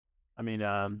I mean,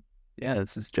 yeah,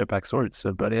 this is Jetpack Swords.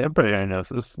 So, but everybody already knows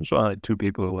this. There's only like 2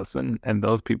 people who listen, and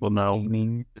those people know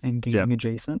Gaming and gaming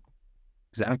adjacent.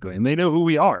 exactly, and they know who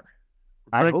we are.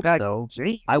 I Greg hope Pack- so.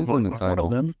 Gee, I This is in want the one title.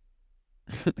 of them.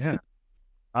 Yeah.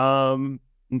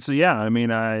 And so yeah, I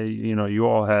mean, you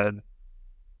all had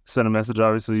sent a message.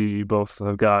 Obviously, you both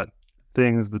have got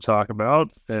things to talk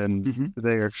about, and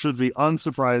they should be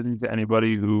unsurprising to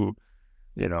anybody who,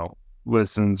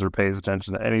 listens or pays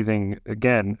attention to anything,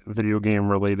 again, video game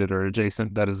related or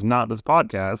adjacent that is not this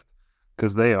podcast,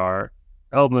 because they are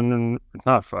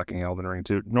not fucking Elden Ring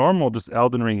 2, normal, just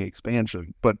Elden Ring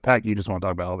expansion. But Packy, you just want to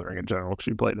talk about Elden Ring in general because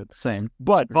you played it. Same.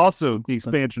 But also, the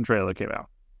expansion trailer came out.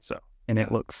 So, And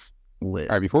it looks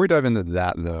lit. All right, before we dive into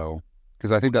that, though,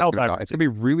 because I think it's going to be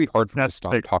really hard for us to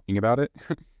stop talking about it,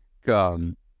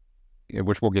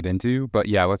 which we'll get into. But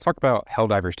yeah, let's talk about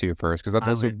Helldivers 2 first, because that's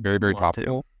also very, very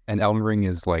topical. And Elden Ring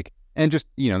is like, and just,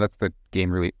 that's the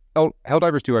game really.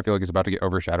 Helldivers 2, I feel like, is about to get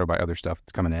overshadowed by other stuff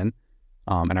that's coming in.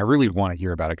 And I really want to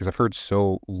hear about it, because I've heard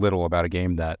so little about a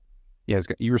game that,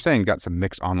 you were saying got some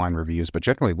mixed online reviews, but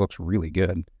generally looks really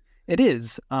good. It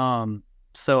is.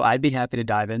 So I'd be happy to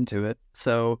dive into it.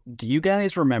 So do you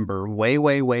guys remember way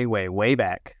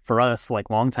back, for us, like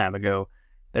long time ago,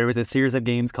 there was a series of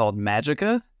games called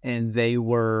Magica, and they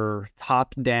were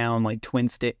top-down, like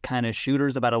twin-stick kind of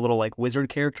shooters about a little like wizard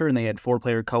character, and they had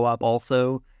 4-player co-op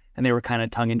also, and they were kind of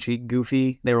tongue-in-cheek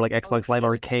goofy. They were like Xbox Live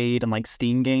Arcade and like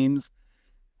Steam games.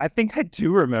 I think I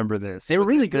do remember this. They were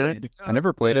really good. I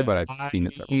never played it, but I've seen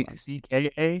it several times.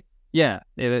 CKA? Yeah,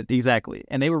 exactly.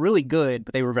 And they were really good,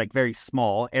 but they were like very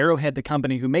small. Arrowhead, the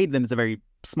company who made them, is a very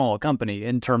small company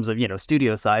in terms of,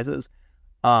 studio sizes.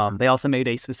 They also made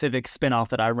a specific spin-off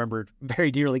that I remember very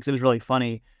dearly because it was really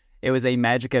funny. It was a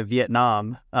Magica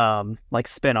Vietnam like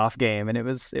spin-off game, and it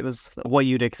was what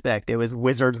you'd expect. It was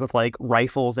wizards with like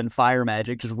rifles and fire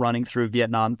magic just running through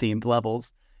Vietnam-themed levels.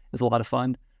 It was a lot of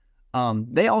fun.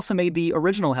 They also made the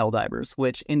original Helldivers,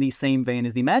 which in the same vein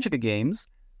as the Magica games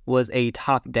was a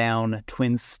top-down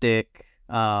twin-stick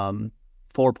up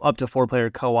to 4-player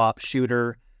co-op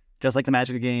shooter. Just like the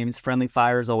Magica games, friendly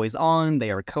fire is always on. They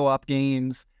are co-op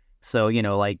games. So,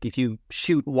 like if you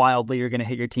shoot wildly, you're going to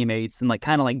hit your teammates, and like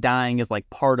kind of like dying is like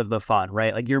part of the fun,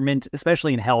 right? Like you're meant,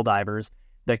 especially in Helldivers,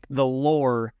 the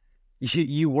lore,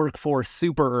 you work for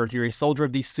Super Earth. You're a soldier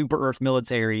of the Super Earth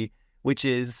military, which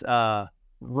is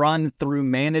run through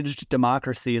managed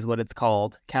democracy is what it's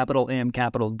called. Capital M,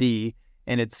 capital D.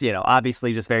 And it's,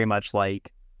 obviously just very much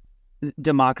like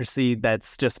democracy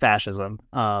that's just fascism.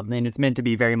 And it's meant to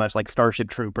be very much like Starship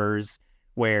Troopers,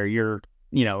 where you're,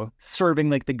 serving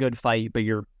like the good fight, but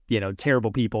you're,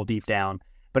 terrible people deep down.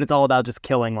 But it's all about just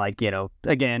killing like,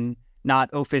 again, not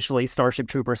officially Starship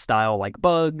Trooper style like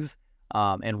bugs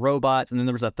and robots. And then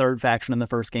there was a third faction in the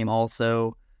first game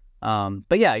also.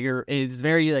 But yeah, it's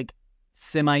very like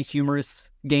semi-humorous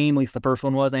game, at least the first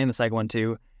one was, and the second one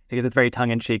too, because it's very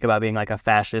tongue-in-cheek about being like a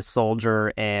fascist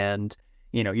soldier, and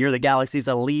you're the galaxy's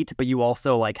elite, but you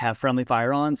also like have friendly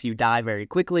fire on, so you die very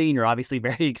quickly, and you're obviously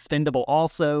very expendable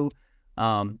also.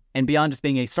 And beyond just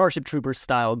being a Starship Troopers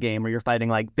style game where you're fighting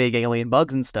like big alien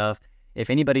bugs and stuff, if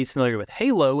anybody's familiar with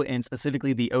Halo, and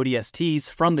specifically the ODSTs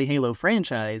from the Halo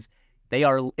franchise,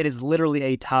 it is literally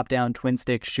a top-down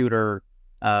twin-stick shooter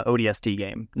ODST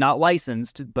game. Not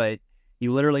licensed, but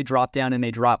you literally drop down in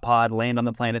a drop pod, land on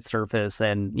the planet's surface,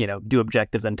 and, do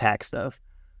objectives and attack stuff.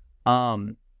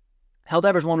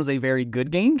 Helldivers 1 was a very good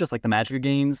game, just like the Magica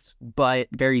games, but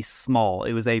very small.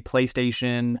 It was a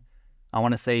PlayStation, I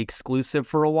want to say, exclusive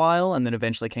for a while, and then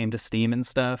eventually came to Steam and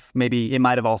stuff. Maybe it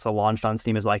might have also launched on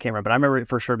Steam as well, I can't remember, but I remember it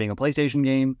for sure being a PlayStation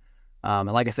game.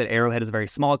 And like I said, Arrowhead is a very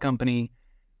small company.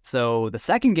 So the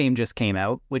second game just came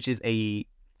out, which is a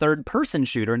third-person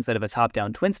shooter instead of a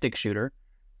top-down twin-stick shooter.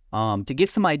 To give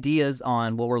some ideas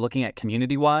on what we're looking at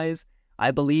community-wise,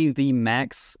 I believe the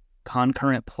max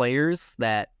concurrent players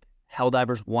that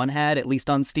Helldivers 1 had, at least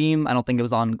on Steam, I don't think it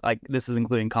was on, like, this is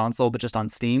including console, but just on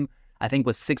Steam, I think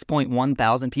was 6.1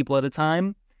 thousand people at a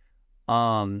time.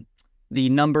 The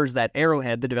numbers that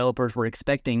Arrowhead, the developers, were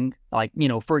expecting, like,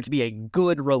 for it to be a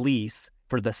good release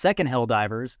for the second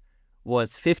Helldivers,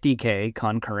 was 50K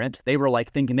concurrent. They were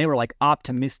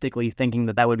optimistically thinking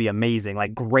that would be amazing,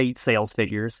 like great sales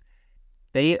figures.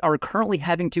 They are currently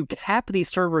having to cap these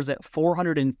servers at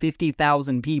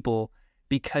 450,000 people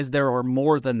because there are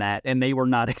more than that, and they were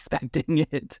not expecting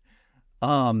it.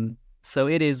 So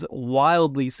it is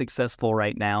wildly successful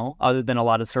right now, other than a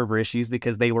lot of server issues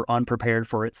because they were unprepared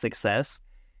for its success.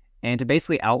 And to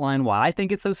basically outline why I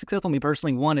think it's so successful, me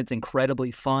personally, one, it's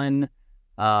incredibly fun.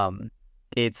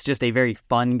 It's just a very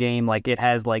fun game. Like, it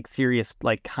has like serious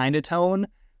like kind of tone,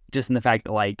 just in the fact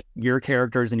that like your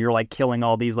characters and you're like killing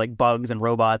all these like bugs and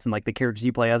robots and like the characters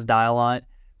you play as die a lot.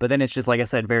 But then it's just, like I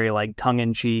said, very like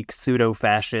tongue-in-cheek,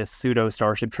 pseudo-fascist,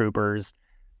 pseudo-Starship Troopers.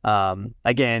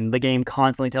 Again, the game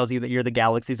constantly tells you that you're the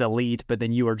galaxy's elite, but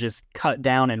then you are just cut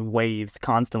down in waves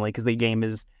constantly because the game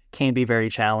can be very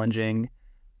challenging.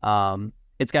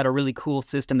 It's got a really cool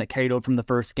system that carried over from the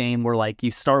first game where like you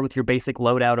start with your basic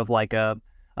loadout of like a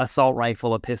assault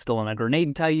rifle, a pistol, and a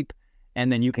grenade type,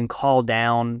 and then you can call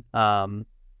down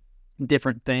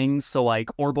different things. So like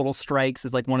orbital strikes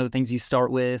is like one of the things you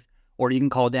start with. Or you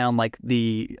can call down like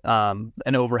an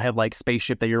overhead like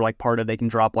spaceship that you're like part of. They can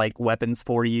drop like weapons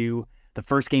for you. The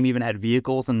first game even had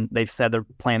vehicles, and they've said they're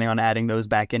planning on adding those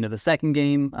back into the second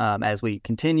game as we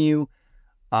continue.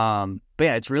 But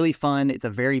yeah, it's really fun. It's a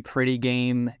very pretty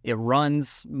game. It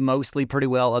runs mostly pretty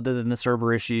well other than the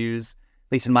server issues,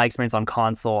 at least in my experience on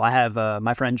console. I have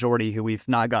my friend Jordy, who we've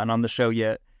not gotten on the show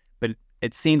yet, but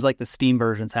it seems like the Steam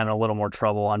version's having a little more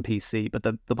trouble on PC, but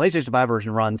the PlayStation 5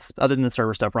 version runs, other than the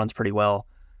server stuff, runs pretty well.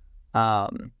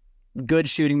 Good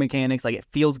shooting mechanics. Like, it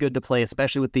feels good to play,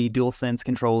 especially with the DualSense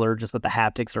controller, just with the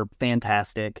haptics are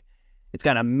fantastic. It's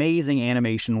got amazing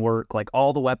animation work. Like,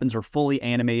 all the weapons are fully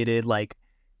animated, like,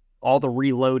 all the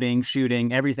reloading,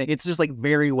 shooting, everything. It's just, like,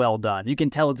 very well done. You can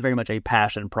tell it's very much a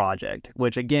passion project,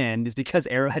 which, again, is because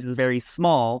Arrowhead is very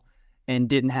small and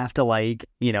didn't have to, like,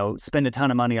 you know, spend a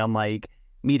ton of money on, like,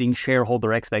 meeting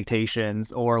shareholder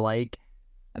expectations or, like,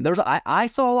 I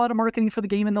saw a lot of marketing for the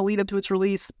game in the lead up to its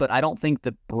release, but I don't think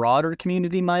the broader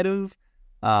community might have.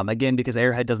 Again, because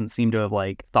Airhead doesn't seem to have,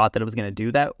 like, thought that it was going to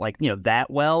do that, like, you know, that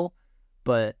well.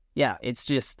 But yeah, it's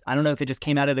just, I don't know if it just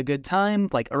came out at a good time,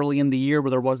 like early in the year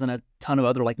where there wasn't a ton of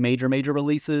other, like, major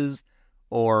releases,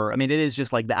 or, I mean, it is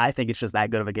just like, I think it's just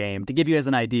that good of a game. To give you guys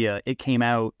an idea, it came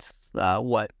out,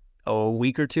 a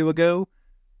week or two ago,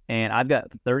 and I've got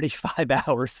 35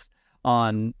 hours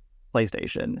on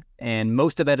PlayStation, and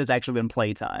most of that has actually been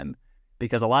playtime,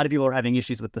 because a lot of people are having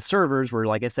issues with the servers where,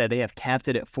 like I said, they have capped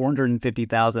it at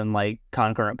 450,000 like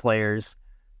concurrent players,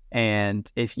 and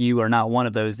if you are not one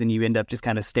of those, then you end up just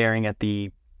kind of staring at the,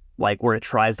 like, where it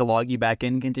tries to log you back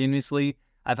in continuously.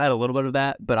 I've had a little bit of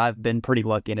that, but I've been pretty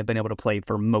lucky and have been able to play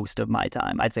for most of my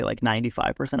time. I'd say like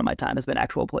 95% of my time has been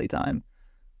actual playtime.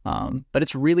 But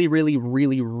it's really, really,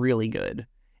 really, really good.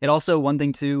 It also, one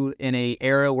thing too, in a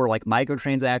era where like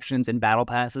microtransactions and battle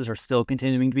passes are still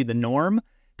continuing to be the norm,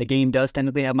 the game does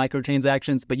technically have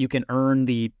microtransactions, but you can earn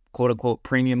the quote unquote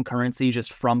premium currency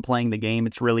just from playing the game.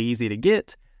 It's really easy to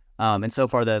get. And so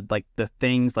far the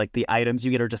things, like the items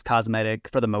you get are just cosmetic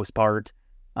for the most part.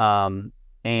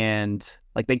 And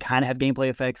like they kind of have gameplay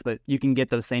effects, but you can get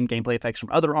those same gameplay effects from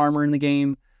other armor in the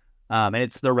game. And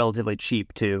they're relatively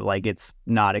cheap too. Like, it's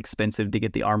not expensive to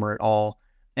get the armor at all.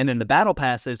 And then the battle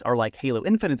passes are like Halo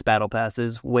Infinite's battle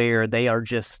passes, where they are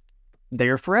just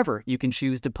there forever. You can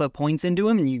choose to put points into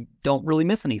them and you don't really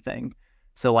miss anything.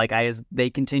 So like as they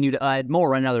continue to add more,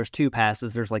 right now there's 2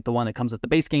 passes. There's like the one that comes with the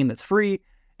base game that's free,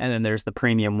 and then there's the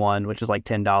premium one, which is like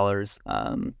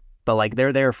 $10. But like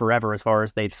they're there forever as far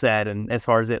as they've said, and as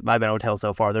far as I've been able to tell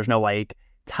so far, there's no like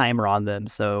timer on them.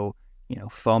 So, you know,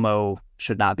 FOMO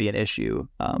should not be an issue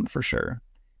for sure.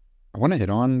 I want to hit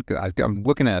on, I'm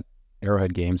looking at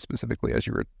Arrowhead Games specifically as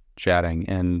you were chatting,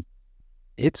 and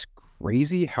it's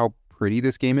crazy how pretty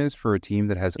this game is for a team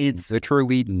that has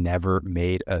literally never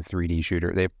made a 3D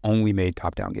shooter. They've only made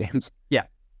top-down games. Yeah.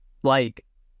 Like,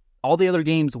 all the other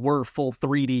games were full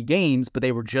 3D games, but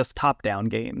they were just top-down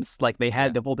games. Like, they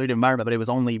had the full 3D environment, but it was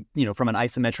only, you know, from an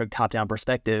isometric top-down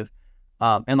perspective.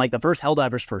 And like the first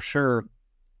Helldivers for sure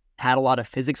had a lot of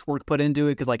physics work put into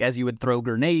it, because like as you would throw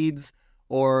grenades,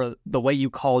 or the way you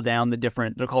call down the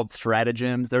different, they're called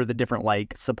stratagems. They're the different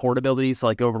like support abilities. So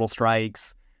like orbital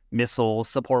strikes, missiles,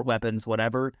 support weapons,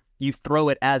 whatever. You throw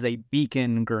it as a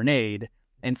beacon grenade.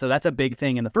 And so that's a big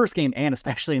thing in the first game, and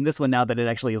especially in this one now that it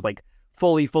actually is like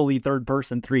fully third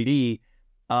person 3D.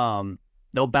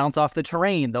 They'll bounce off the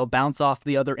terrain. They'll bounce off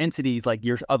the other entities, like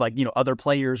other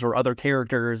players or other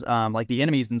characters, like the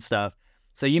enemies and stuff.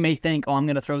 So you may think, oh, I'm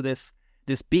going to throw this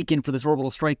beacon for this orbital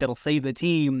strike that'll save the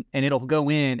team, and it'll go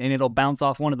in and it'll bounce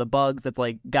off one of the bugs that's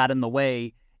like got in the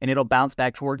way, and it'll bounce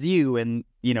back towards you, and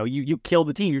you know you kill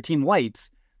the team, your team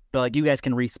wipes, but like you guys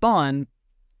can respawn.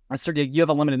 You have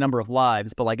a limited number of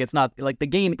lives, but like it's not like the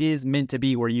game is meant to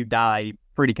be where you die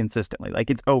pretty consistently. Like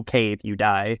it's okay if you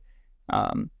die.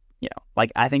 You know,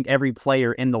 like I think every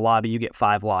player in the lobby you get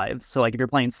 5 lives. So like if you're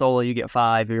playing solo, you get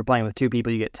 5. If you're playing with 2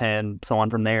 people, you get 10. So on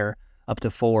from there up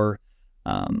to 4.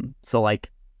 So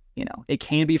like, you know, it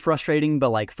can be frustrating,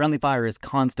 but like friendly fire is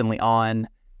constantly on.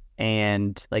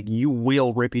 and like you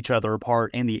will rip each other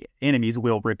apart, and the enemies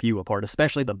will rip you apart,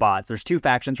 especially the bots. There's two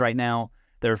factions right now.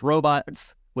 There's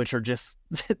robots, which are just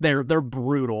they're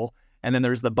brutal, and then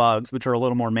there's the bugs, which are a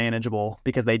little more manageable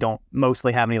because they don't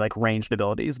mostly have any like ranged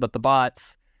abilities. But the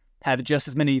bots have just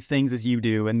as many things as you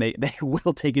do, and they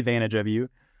will take advantage of you.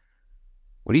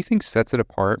 What do you think sets it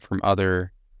apart from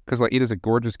other? Because like it is a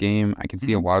gorgeous game. I can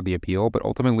see a lot of the appeal, but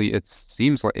ultimately it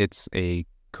seems like it's a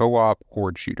co-op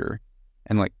horde shooter,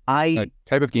 and like a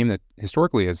type of game that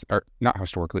historically is, or not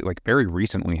historically, like very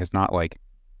recently has not like,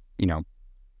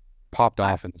 popped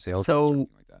off in the sales. So like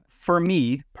that. For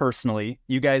me personally,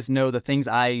 you guys know the things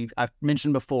I've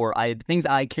mentioned before. The things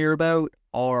I care about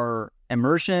are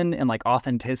immersion and like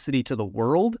authenticity to the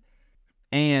world,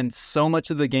 and so much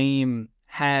of the game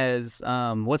has is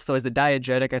the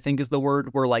diegetic, I think is the word,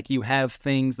 where like you have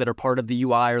things that are part of the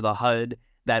UI or the HUD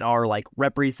that are like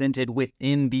represented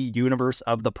within the universe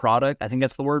of the product. I think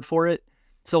that's the word for it.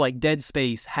 So like Dead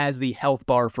Space has the health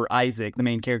bar for Isaac, the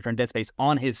main character in Dead Space,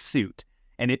 on his suit,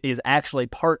 and it is actually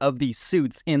part of the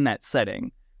suits in that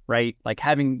setting, right? Like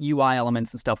having UI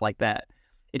elements and stuff like that.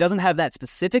 It doesn't have that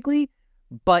specifically,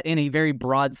 but in a very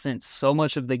broad sense, so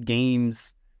much of the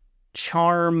game's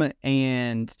charm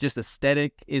and just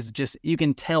aesthetic is just, you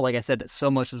can tell, like I said, that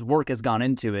so much work has gone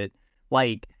into it.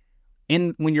 Like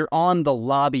when you're on the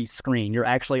lobby screen, you're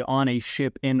actually on a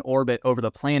ship in orbit over the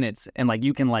planets, and like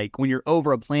you can, like when you're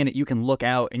over a planet, you can look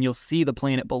out and you'll see the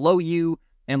planet below you,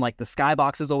 and like the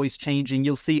skybox is always changing.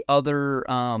 You'll see I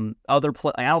don't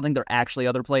think they're actually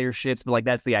other player ships, but like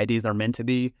that's the ideas they're meant to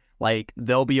be. Like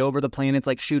they'll be over the planets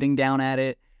like shooting down at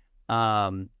it.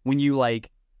 When you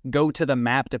like go to the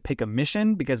map to pick a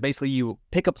mission, because basically you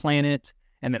pick a planet,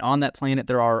 and then on that planet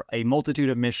there are a multitude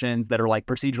of missions that are like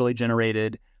procedurally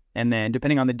generated, and then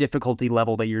depending on the difficulty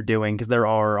level that you're doing, because there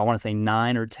are, I want to say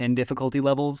 9 or 10 difficulty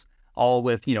levels, all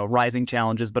with rising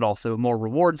challenges but also more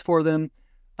rewards for them.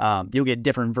 You'll get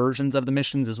different versions of the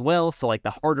missions as well. So like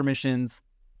the harder missions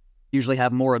usually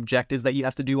have more objectives that you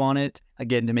have to do on it,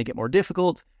 again to make it more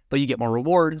difficult, but you get more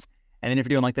rewards. And then if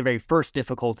you're doing like the very first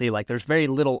difficulty, like there's very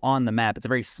little on the map. It's a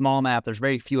very small map. There's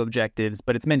very few objectives,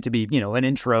 but it's meant to be, an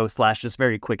intro / just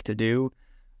very quick to do.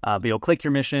 But you'll click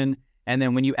your mission. And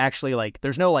then when you actually like,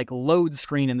 there's no like load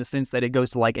screen in the sense that it goes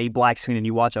to like a black screen and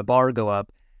you watch a bar go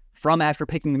up. From after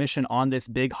picking the mission on this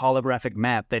big holographic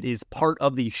map that is part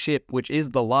of the ship, which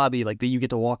is the lobby, like that you get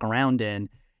to walk around in,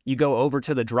 you go over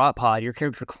to the drop pod, your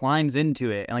character climbs into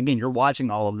it. And again, you're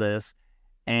watching all of this,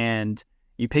 and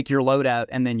you pick your loadout,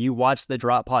 and then you watch the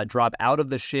drop pod drop out of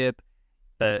the ship.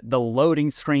 The loading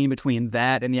screen between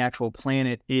that and the actual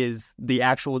planet is the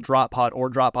actual drop pod, or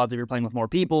drop pods if you're playing with more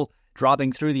people,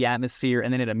 dropping through the atmosphere,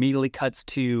 and then it immediately cuts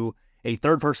to a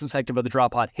third-person perspective of the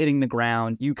drop pod hitting the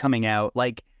ground, you coming out.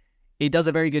 Like, it does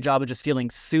a very good job of just feeling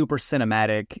super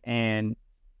cinematic, and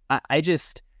I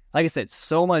just, like I said,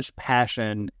 so much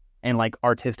passion and like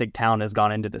artistic talent has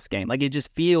gone into this game. Like, it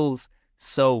just feels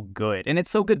so good, and it's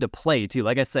so good to play too.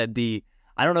 Like I said,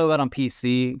 I don't know about on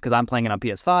PC because I'm playing it on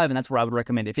PS5, and that's where I would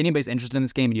recommend, if anybody's interested in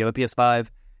this game and you have a PS5,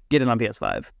 get it on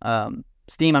PS5.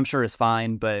 Steam I'm sure is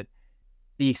fine, but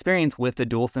the experience with the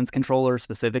DualSense controller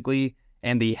specifically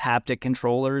and the haptic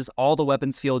controllers, all the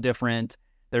weapons feel different.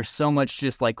 There's so much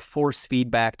just like force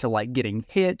feedback to like getting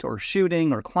hit or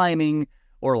shooting or climbing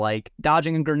or like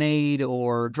dodging a grenade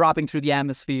or dropping through the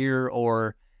atmosphere,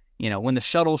 or when the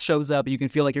shuttle shows up, you can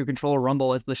feel like your controller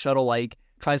rumble as the shuttle like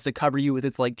tries to cover you with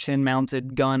its like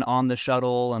chin-mounted gun on the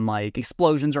shuttle, and like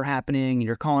explosions are happening and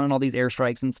you're calling in all these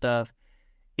airstrikes and stuff.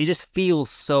 It just feels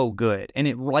so good. And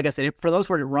it, like I said, for those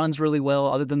where it runs really well,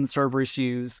 other than the server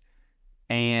issues.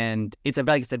 And it's a,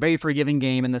 like I said, very forgiving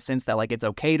game in the sense that like it's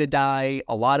okay to die.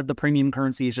 A lot of the premium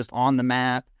currency is just on the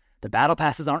map. The battle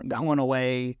passes aren't going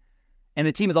away. And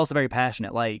the team is also very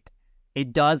passionate. Like,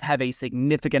 it does have a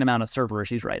significant amount of server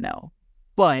issues right now,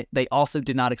 but they also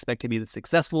did not expect to be this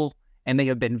successful, and they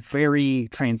have been very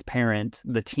transparent,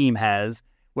 the team has,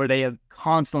 where they have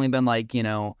constantly been like,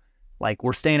 like,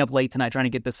 we're staying up late tonight trying to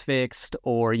get this fixed,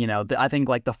 or, I think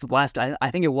like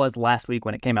I think it was last week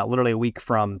when it came out, literally a week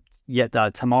from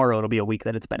tomorrow, it'll be a week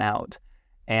that it's been out.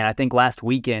 And I think last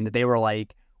weekend they were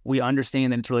like, we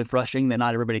understand that it's really frustrating that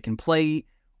not everybody can play.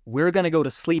 We're going to go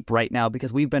to sleep right now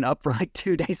because we've been up for like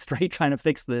 2 days straight trying to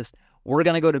fix this. We're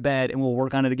going to go to bed and we'll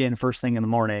work on it again first thing in the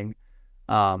morning.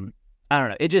 I don't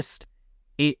know.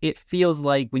 It feels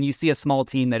like when you see a small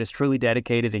team that is truly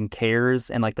dedicated and cares,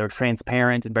 and like they're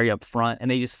transparent and very upfront, and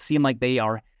they just seem like they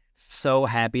are so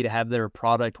happy to have their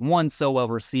product, one, so well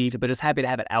received, but just happy to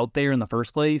have it out there in the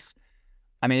first place.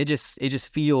 I mean, it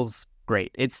just feels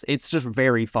great. It's just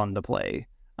very fun to play.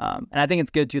 And I think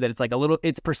it's good too that it's like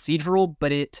it's procedural,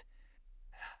 but it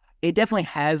definitely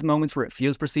has moments where it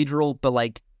feels procedural, but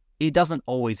like it doesn't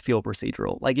always feel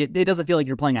procedural. Like it doesn't feel like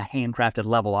you're playing a handcrafted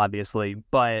level, obviously,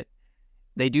 but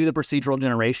they do the procedural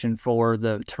generation for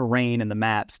the terrain and the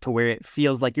maps to where it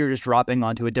feels like you're just dropping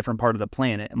onto a different part of the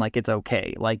planet and like it's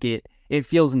okay. Like it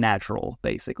feels natural,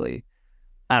 basically.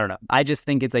 I don't know. I just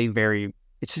think it's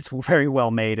just very well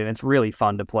made and it's really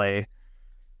fun to play.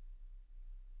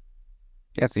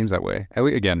 Yeah, it seems that way.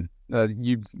 Again,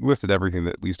 you listed everything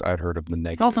that at least I'd heard of the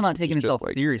negatives. It's also not taking itself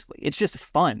seriously. It's just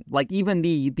fun. Like even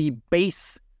the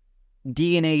base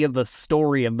DNA of the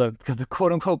story of the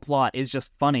quote unquote plot is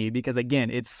just funny because again,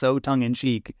 it's so tongue in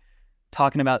cheek,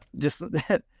 talking about just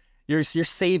you're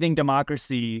saving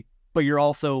democracy, but you're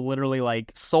also literally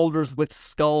like soldiers with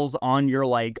skulls on your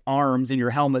like arms and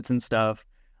your helmets and stuff.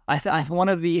 One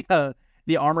of the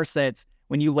armor sets,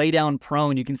 when you lay down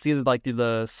prone, you can see that like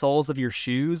the soles of your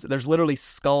shoes. There's literally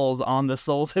skulls on the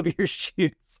soles of your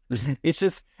shoes.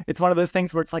 It's one of those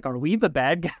things where it's like, are we the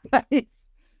bad guys?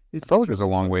 It felt like there's a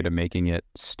long way to making it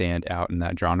stand out in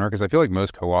that genre because I feel like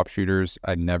most co-op shooters,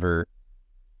 at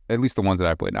least the ones that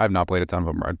I've played, I've not played a ton of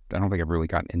them. I don't think I've really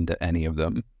gotten into any of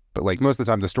them. But like most of the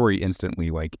time, the story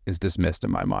instantly like is dismissed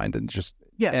in my mind and just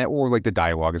or like the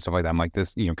dialogue and stuff like that. I'm like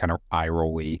this, kind of eye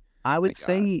rolly. I would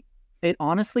say it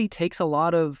honestly takes a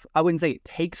lot of. I wouldn't say it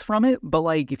takes from it, but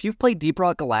like if you've played Deep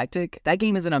Rock Galactic, that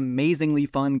game is an amazingly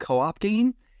fun co-op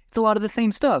game. It's a lot of the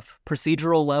same stuff: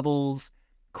 procedural levels,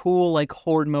 cool like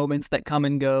horde moments that come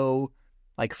and go,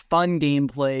 like fun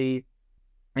gameplay.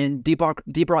 And Deep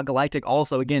Rock Galactic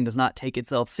also again does not take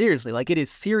itself seriously. Like it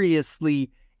is seriously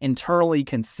internally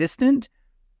consistent,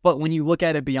 but when you look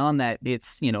at it beyond that,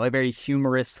 it's a very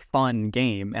humorous, fun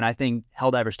game. And I think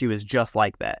Helldivers 2 is just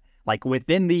like that. Like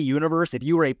within the universe, if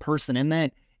you were a person in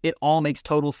that, it all makes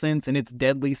total sense and it's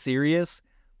deadly serious.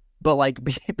 But like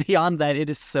beyond that, it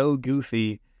is so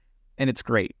goofy and it's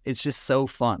great. It's just so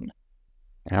fun.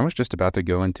 And I was just about to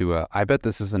go into I bet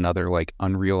this is another like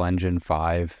Unreal Engine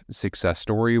 5 success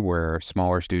story where a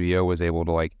smaller studio was able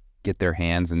to like get their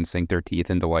hands and sink their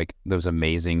teeth into like those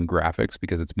amazing graphics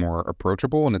because it's more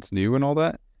approachable and it's new and all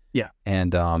that. Yeah.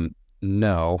 And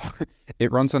no,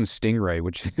 it runs on Stingray,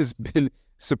 which has been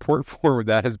support for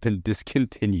that has been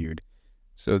discontinued.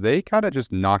 So they kind of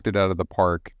just knocked it out of the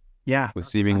park. Yeah. With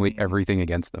seemingly everything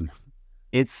against them.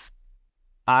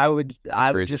 I would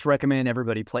just recommend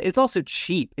everybody play. It's also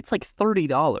cheap. It's like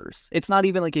 $30. It's not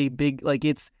even like a big like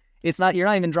it's not you're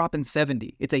not even dropping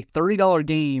 $70. It's a $30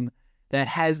 game that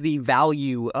has the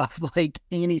value of like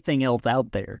anything else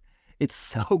out there. It's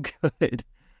so good.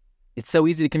 It's so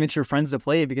easy to convince your friends to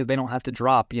play it because they don't have to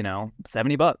drop,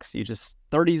 $70. You just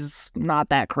 30's not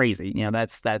that crazy.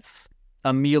 That's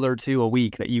a meal or two a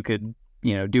week that you could,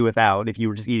 do without if you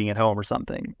were just eating at home or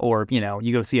something. Or,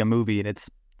 you go see a movie and it's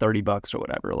 $30 or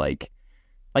whatever. Like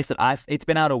I said, it's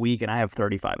been out a week and I have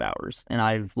 35 hours and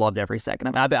I've loved every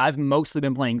second. I've mostly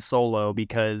been playing solo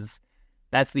because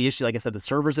that's the issue. Like I said, the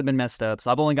servers have been messed up.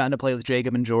 So I've only gotten to play with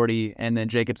Jacob and Jordy and then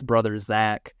Jacob's brother,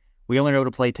 Zach. We only were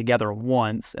able to play together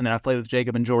once. And then I've played with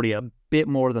Jacob and Jordy a bit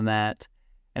more than that.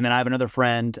 And then I have another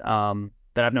friend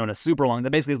that I've known a super long,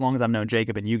 basically as long as I've known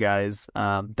Jacob and you guys,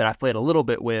 that I've played a little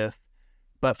bit with.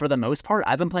 But for the most part,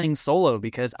 I've been playing solo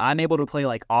because I'm able to play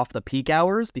like off the peak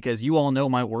hours because you all know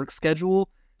my work schedule.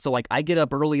 So like I get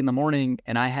up early in the morning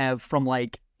and I have from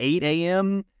like 8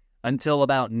 a.m. until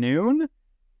about noon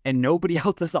and nobody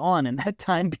else is on in that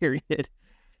time period.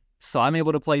 So I'm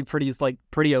able to play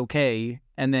pretty okay.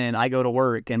 And then I go to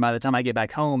work and by the time I get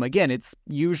back home, again, it's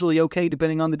usually okay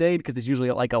depending on the day because it's usually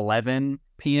at like 11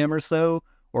 p.m. or so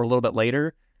or a little bit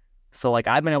later. So like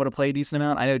I've been able to play a decent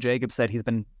amount. I know Jacob said he's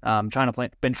been trying to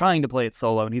play it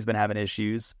solo and he's been having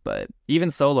issues, but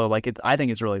even solo, like I think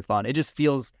it's really fun. It just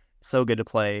feels so good to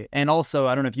play. And also,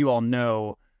 I don't know if you all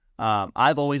know,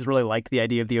 I've always really liked the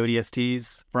idea of the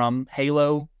ODSTs from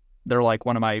Halo. They're like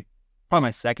probably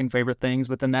my second favorite things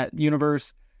within that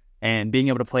universe. And being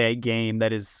able to play a game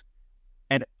that is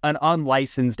an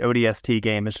unlicensed ODST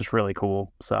game is just really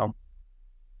cool. So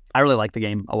I really like the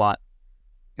game a lot.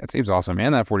 That seems awesome,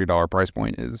 man. That $40 price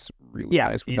point is really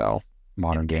nice with how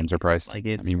modern games are priced. Like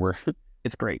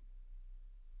it's great.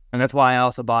 And that's why I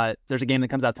also bought, there's a game that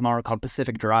comes out tomorrow called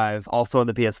Pacific Drive, also on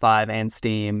the PS5 and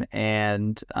Steam,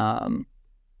 and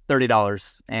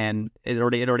 $30. And it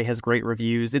already has great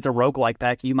reviews. It's a roguelike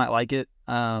pack. You might like it.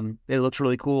 It looks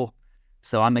really cool.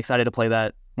 So I'm excited to play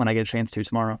that when I get a chance to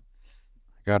tomorrow.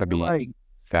 Gotta be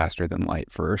faster than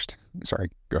light first.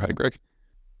 Sorry, go ahead, Greg.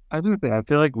 I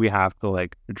feel like we have to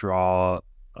like draw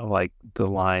like the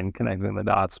line connecting the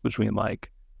dots between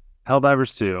like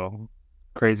Helldivers 2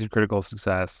 crazy critical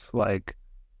success, like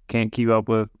can't keep up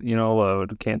with,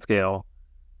 load, can't scale.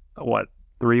 What,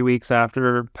 3 weeks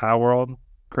after Power World,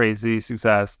 crazy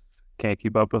success, can't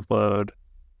keep up with load,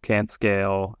 can't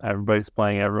scale, everybody's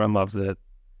playing, everyone loves it.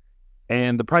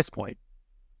 And the price point.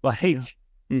 Like,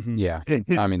 yeah.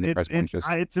 I mean, the price point just...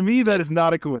 to me, that is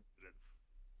not a coincidence.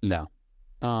 No.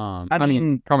 I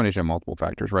mean, combination of multiple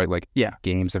factors, right? Like,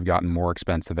 games have gotten more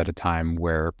expensive at a time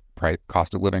where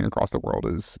cost of living across the world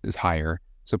is higher.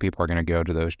 So people are going to go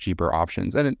to those cheaper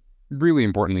options. And really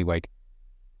importantly, like,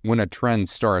 when a trend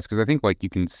starts, because I think, like, you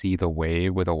can see the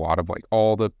wave with a lot of, like,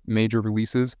 all the major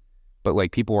releases, but,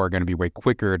 like, people are going to be way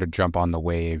quicker to jump on the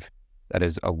wave that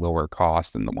is a lower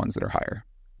cost than the ones that are higher.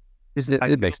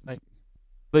 It makes sense.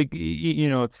 Like,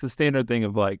 it's the standard thing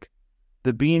of, like,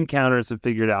 the bean counters have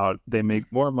figured out they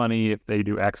make more money if they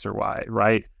do X or Y,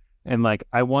 right? And, like,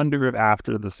 I wonder if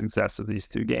after the success of these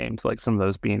two games, like, some of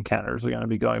those bean counters are going to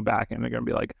be going back and they're going to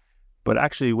be like, but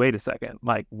actually, wait a second,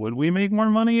 like, would we make more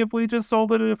money if we just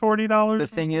sold it at $40? The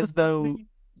thing is, though,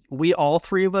 we all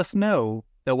three of us know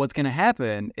that what's going to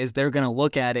happen is they're going to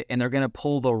look at it and they're going to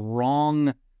pull the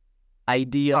wrong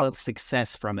idea of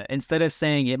success from it. Instead of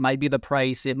saying it might be the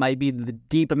price, it might be the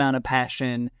deep amount of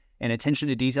passion and attention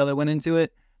to detail that went into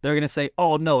it, they're going to say,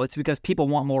 oh, no, it's because people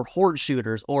want more horde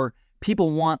shooters, or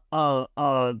people want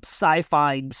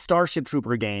sci-fi Starship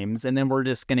Trooper games, and then we're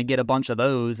just going to get a bunch of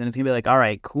those, and it's going to be like, all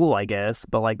right, cool, I guess,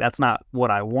 but, like, that's not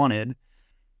what I wanted.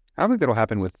 I don't think that'll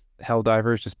happen with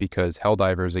Helldivers, just because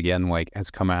Helldivers, again, like, has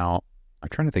come out. I'm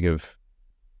trying to think of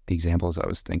the examples I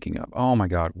was thinking of. Oh, my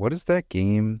God, what is that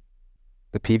game?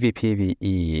 The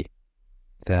PvPvE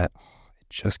that...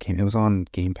 just came. It was on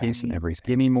Game Pass and everything.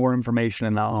 Give me more information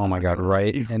and I'll... Oh my God,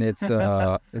 right? And it's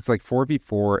like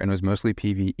 4v4 and it was mostly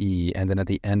PvE, and then at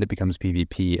the end it becomes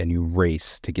PvP and you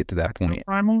race to get to that point.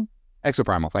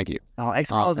 Exoprimal, thank you. Oh,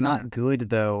 Exoprimal is not good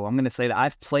though. I'm gonna say that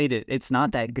I've played it. It's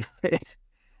not that good.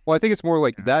 Well, I think it's more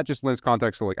like that just lends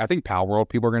context to, like, I think Power World,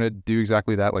 people are gonna do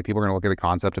exactly that. Like, people are gonna look at the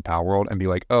concept of Power World and be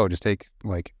like, oh, just take,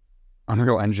 like,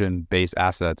 Unreal Engine based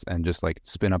assets and just, like,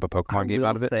 spin up a Pokemon game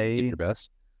out of it and get your best.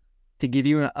 To give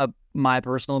you my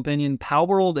personal opinion, Power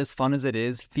World, as fun as it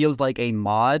is, feels like a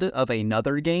mod of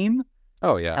another game.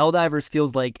 Oh, yeah. Helldivers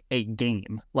feels like a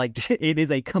game. Like, it is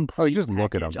a complete... Oh, you just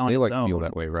look at them. They, like, feel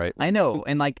that way, right? I know.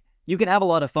 And, like, you can have a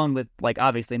lot of fun with, like,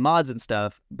 obviously mods and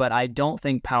stuff, but I don't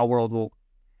think Power World will...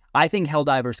 I think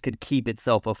Helldivers could keep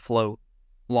itself afloat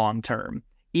long term.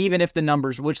 Even if the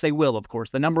numbers, which they will, of course,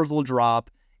 the numbers will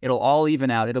drop. It'll all even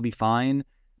out. It'll be fine.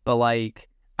 But, like...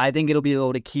 I think it'll be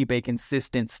able to keep a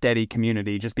consistent, steady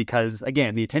community just because,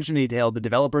 again, the attention to detail, the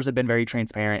developers have been very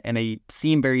transparent and they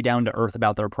seem very down to earth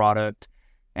about their product.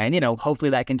 And, hopefully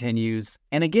that continues.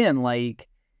 And again, like,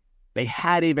 they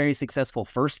had a very successful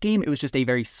first game. It was just a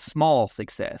very small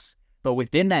success. But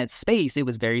within that space, it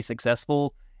was very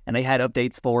successful and they had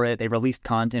updates for it. They released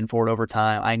content for it over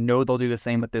time. I know they'll do the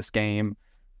same with this game.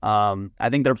 I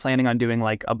think they're planning on doing,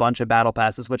 like, a bunch of battle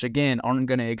passes, which, again, aren't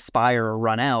going to expire or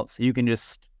run out. So you can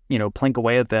just... plink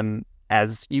away at them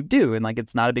as you do, and, like,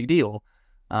 it's not a big deal.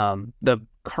 The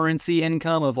currency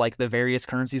income of, like, the various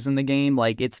currencies in the game,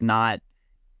 like, it's not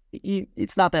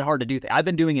that hard to do. I've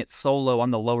been doing it solo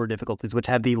on the lower difficulties, which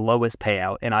have the lowest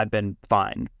payout, and I've been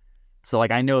fine. So,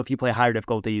 like, I know if you play higher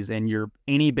difficulties and you're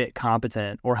any bit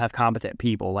competent or have competent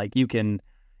people, like, you can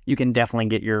definitely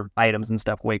get your items and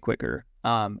stuff way quicker.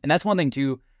 And that's one thing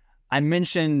too. I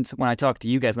mentioned when I talked to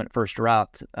you guys when it first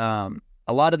dropped,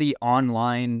 a lot of the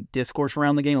online discourse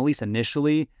around the game, at least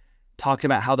initially, talked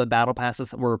about how the battle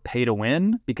passes were pay to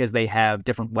win because they have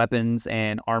different weapons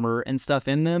and armor and stuff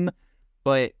in them.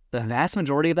 But the vast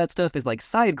majority of that stuff is, like,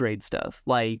 side grade stuff.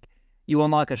 Like, you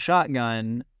unlock a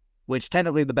shotgun, which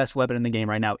technically the best weapon in the game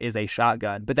right now is a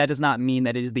shotgun, but that does not mean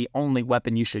that it is the only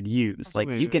weapon you should use. Like,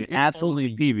 you can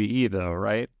absolutely PvE though,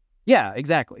 right? Yeah,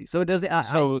 exactly. So it does.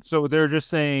 So they're just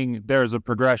saying there's a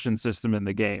progression system in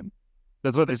the game.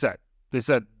 That's what they said. They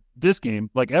said this game,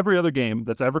 like every other game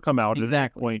that's ever come out at any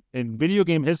point in video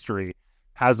game history,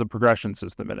 has a progression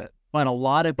system in it. And a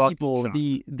lot of people,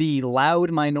 the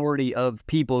loud minority of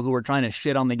people who were trying to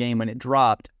shit on the game when it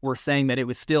dropped, were saying that it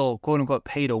was still, quote unquote,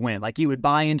 pay to win. Like, you would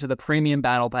buy into the premium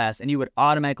battle pass and you would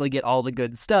automatically get all the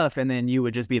good stuff and then you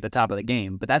would just be at the top of the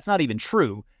game. But that's not even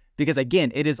true because,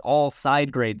 again, it is all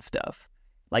side grade stuff.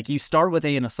 Like, you start with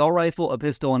an assault rifle, a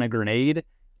pistol, and a grenade.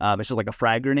 It's just like a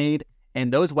frag grenade.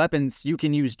 And those weapons you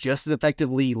can use just as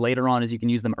effectively later on as you can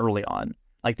use them early on.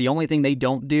 Like, the only thing they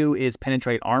don't do is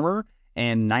penetrate armor,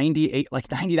 and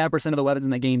 99% of the weapons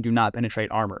in the game do not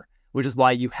penetrate armor, which is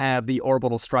why you have the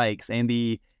orbital strikes and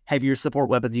the heavier support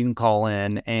weapons you can call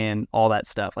in and all that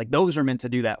stuff. Like, those are meant to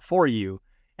do that for you.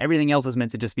 Everything else is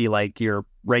meant to just be like your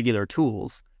regular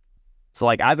tools. So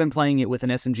like I've been playing it with an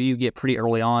SMG you get pretty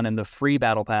early on in the free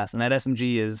battle pass, and that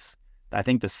SMG is I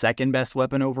think the second best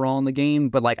weapon overall in the game.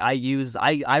 But like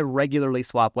I regularly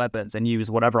swap weapons and use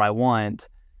whatever I want,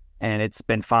 and it's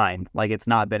been fine. Like it's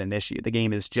not been an issue. The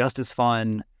game is just as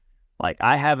fun. Like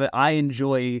I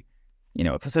enjoy,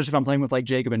 especially if I'm playing with like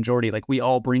Jacob and Jordy, like we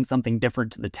all bring something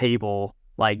different to the table.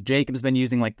 Like Jacob's been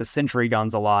using like the sentry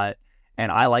guns a lot,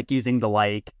 and I like using the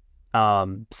like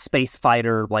space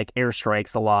fighter like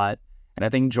airstrikes a lot. And I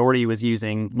think Jordy was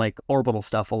using like orbital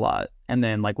stuff a lot. And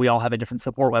then like we all have a different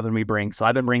support weapon we bring. So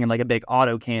I've been bringing like a big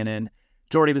auto cannon.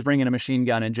 Jordy was bringing a machine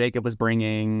gun, and Jacob was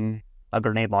bringing a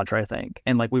grenade launcher, I think.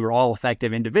 And like we were all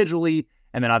effective individually,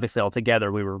 and then obviously all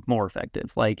together we were more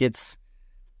effective. Like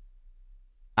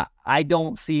I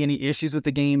don't see any issues with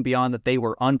the game beyond that they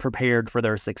were unprepared for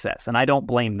their success. And I don't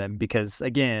blame them because,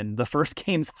 again, the first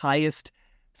game's highest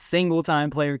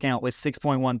single-time player count was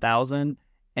 6.1 thousand.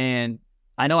 And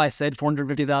I know I said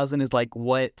 450,000 is like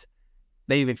what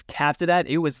they've capped it at.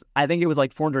 I think it was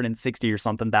like 460 or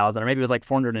something thousand, or maybe it was like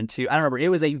 402. I don't remember. It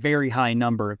was a very high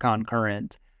number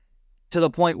concurrent to the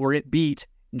point where it beat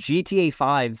GTA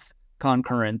 5's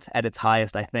concurrent at its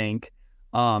highest, I think.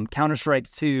 Counter-Strike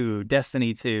 2,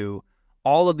 Destiny 2,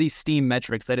 all of these Steam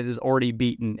metrics that it has already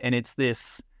beaten, and it's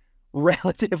this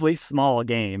relatively small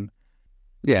game.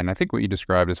 Yeah, and I think what you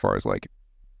described as far as like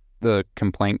the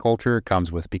complaint culture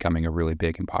comes with becoming a really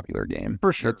big and popular game.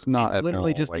 For sure. It's not it's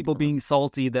literally just like, people being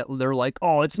salty that they're like,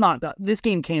 oh, it's not, this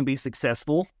game can be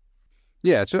successful.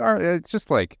 Yeah, it's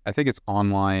just like, I think it's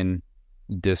online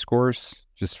discourse,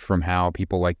 just from how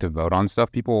people like to vote on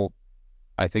stuff. People,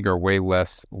 I think, are way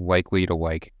less likely to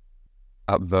like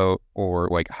upvote or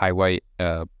like highlight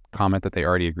a comment that they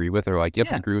already agree with. They're like,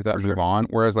 yep, I agree with that, move on.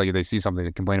 Whereas like if they see something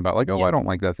to complain about, like, oh, I don't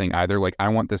like that thing either. Like, I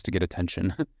want this to get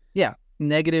attention. Yeah.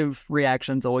 Negative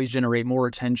reactions always generate more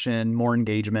attention, more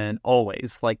engagement,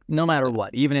 always. Like, no matter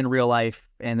what, even in real life,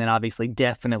 and then obviously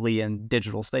definitely in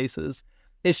digital spaces.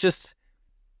 It's just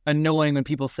annoying when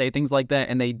people say things like that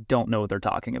and they don't know what they're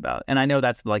talking about. And I know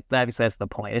that's like, obviously that's the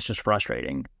point. It's just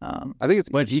frustrating. I think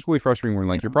it's equally frustrating when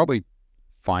like you're probably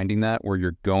finding that where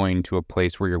you're going to a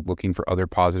place where you're looking for other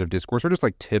positive discourse or just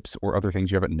like tips or other things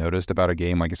you haven't noticed about a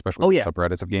game, like especially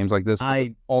subreddits of games like this.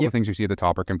 All the things you see at the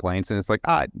top are complaints, and it's like,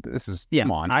 this is, come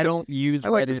on. I don't use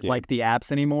Reddit like the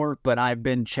apps anymore, but I've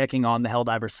been checking on the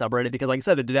Helldivers subreddit because, like I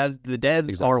said, the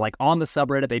devs are like on the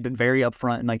subreddit. They've been very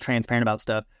upfront and like transparent about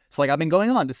stuff. So like I've been going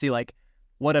on to see like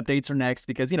what updates are next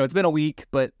because, it's been a week,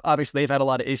 but obviously they've had a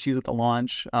lot of issues with the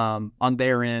launch on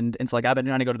their end. And so like I've been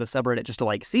trying to go to the subreddit just to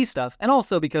like see stuff. And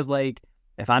also because like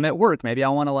if I'm at work, maybe I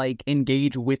want to like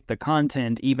engage with the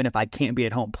content even if I can't be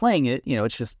at home playing it.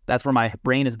 It's just that's where my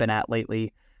brain has been at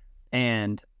lately.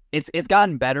 And it's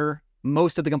gotten better.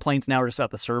 Most of the complaints now are just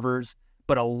about the servers,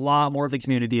 but a lot more of the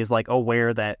community is like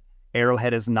aware that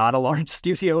Arrowhead is not a large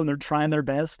studio and they're trying their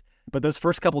best. But those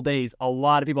first couple days, a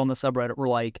lot of people on the subreddit were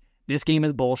like, this game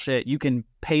is bullshit. You can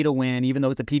pay to win, even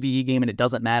though it's a PvE game and it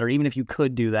doesn't matter. Even if you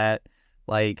could do that,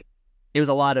 like, it was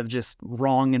a lot of just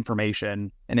wrong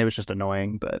information, and it was just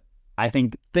annoying. But I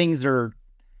think things are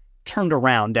turned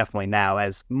around definitely now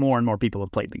as more and more people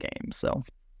have played the game. So,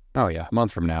 oh yeah, a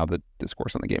month from now, the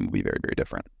discourse on the game will be very, very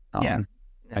different.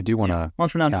 I do want to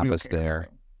cap us there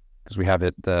because we have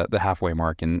it the halfway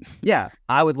mark, and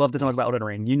I would love to talk about Elden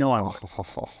Ring. I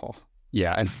will.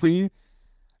 Yeah, and we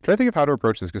try to think of how to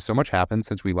approach this because so much happened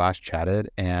since we last chatted,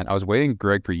 and I was waiting,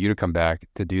 Greg, for you to come back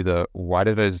to do the why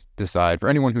did I decide. For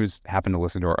anyone who's happened to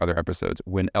listen to our other episodes,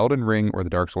 when Elden Ring or the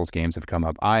Dark Souls games have come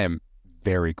up, I am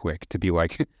very quick to be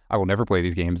like, I will never play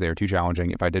these games. They are too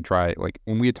challenging. If I did try, like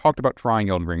when we had talked about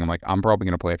trying Elden Ring, I'm like, I'm probably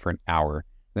going to play it for an hour.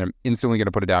 Then I'm instantly going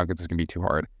to put it down because it's going to be too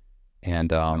hard.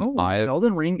 And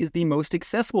Elden Ring is the most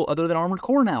accessible other than Armored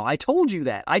Core now. I told you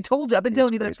that. I've been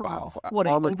telling you that for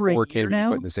Armored Core can't be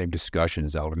put in the same discussion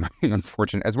as Elden Ring,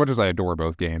 unfortunately. As much as I adore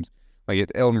both games,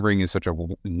 Elden Ring is such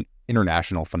an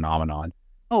international phenomenon.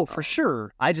 Oh, for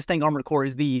sure. I just think Armored Core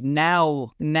is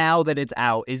now that it's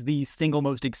out, is the single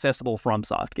most accessible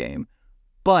FromSoft game.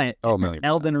 But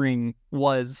Elden Ring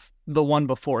was the one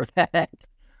before that.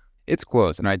 It's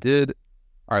close, and I did.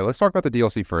 All right, let's talk about the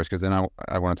DLC first, because then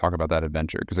I want to talk about that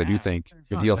adventure, because I do think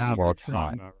the DLC, while it's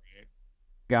fine.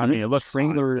 I mean, it looks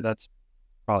singular. That's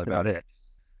probably about it.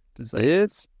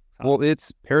 It's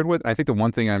paired with, I think the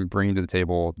one thing I'm bringing to the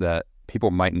table that people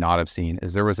might not have seen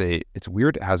is it's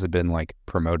weird it hasn't been like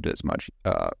promoted as much.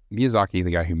 Miyazaki,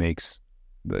 the guy who makes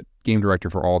the game director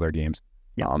for all their games,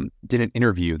 did an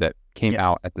interview that came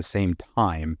out at the same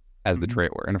time as the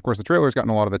trailer. And of course, the trailer has gotten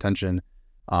a lot of attention.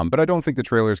 But I don't think the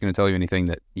trailer is going to tell you anything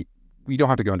that we don't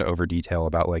have to go into over detail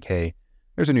about like, hey,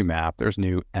 there's a new map, there's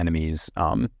new enemies,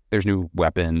 there's new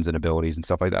weapons and abilities and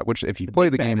stuff like that, which if you play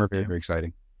the game are very, very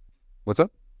exciting. What's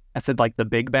up? I said like the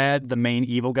big bad, the main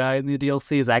evil guy in the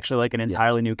DLC is actually like an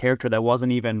entirely new character that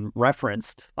wasn't even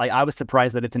referenced. Like I was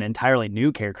surprised that it's an entirely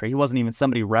new character. He wasn't even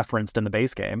somebody referenced in the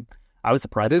base game. I was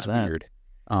surprised by that. That is weird.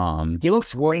 He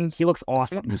looks great. He looks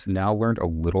awesome. Who's now learned a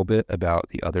little bit about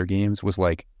the other games was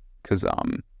like, because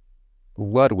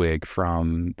Ludwig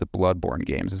from the Bloodborne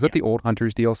games. Is that the Old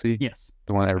Hunters DLC? Yes.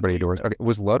 The one that everybody adores? So. Okay.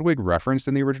 Was Ludwig referenced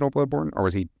in the original Bloodborne, or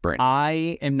was he brand new?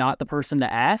 I am not the person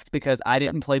to ask because I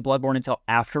didn't play Bloodborne until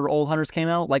after Old Hunters came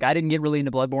out. Like, I didn't get really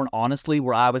into Bloodborne, honestly,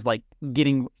 where I was, like,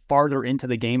 getting farther into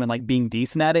the game and, like, being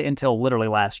decent at it until literally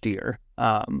last year.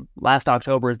 Last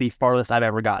October is the farthest I've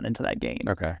ever gotten into that game.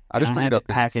 Okay. I just bring it up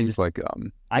because it seems like...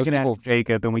 I can ask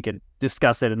Jacob and we could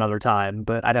discuss it another time,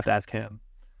 but I'd have to ask him.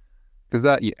 Because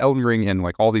that Elden Ring and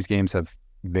like all these games have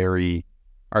very,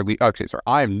 okay, sorry,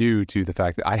 I am new to the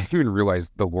fact that I didn't even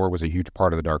realize the lore was a huge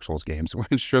part of the Dark Souls games,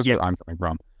 which shows where I'm coming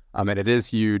from. And it is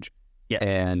huge. Yes.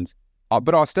 And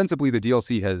but ostensibly the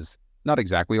DLC has not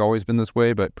exactly always been this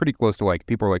way, but pretty close to like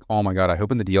people are like, oh my god, I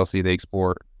hope in the DLC they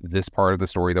explore this part of the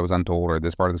story that was untold or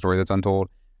this part of the story that's untold.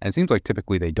 And it seems like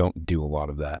typically they don't do a lot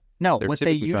of that. No, what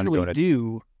they usually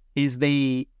do is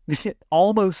they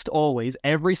almost always,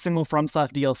 every single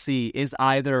FromSoft DLC is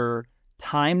either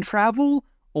time travel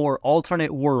or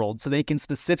alternate world, so they can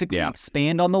specifically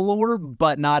expand on the lore,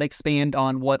 but not expand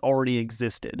on what already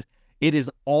existed. It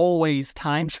is always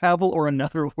time travel or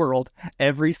another world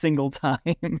every single time.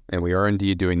 And we are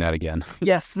indeed doing that again.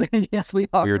 Yes, yes, we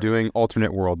are. We are doing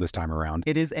alternate world this time around.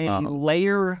 It is a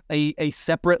layer, a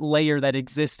separate layer that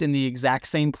exists in the exact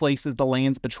same place as the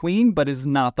Lands Between, but is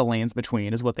not the Lands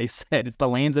Between, is what they said. It's the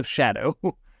Lands of Shadow.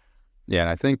 Yeah, and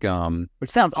I think... which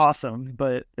sounds awesome,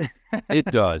 but... It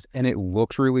does, and it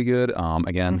looks really good.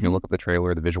 Again, you look up the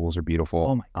trailer, the visuals are beautiful.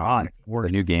 Oh my god, the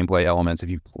new gameplay elements, if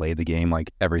you play the game, like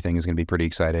everything is going to be pretty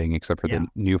exciting, except for the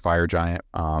new Fire Giant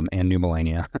and new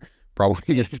Millennia.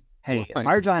 Probably. Hey,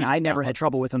 Fire Giant I never had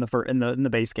trouble with in the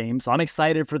base game, so I'm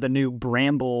excited for the new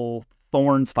Bramble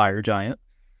Thorns Fire Giant.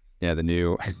 Yeah, the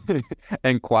new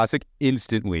and classic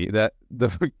instantly that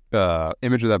the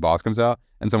image of that boss comes out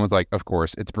and someone's like, of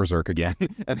course, it's Berserk again.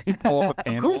 And they pull up a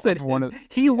panel of one of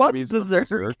he loves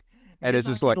Berserk. And it's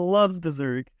just like he loves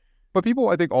Berserk. But people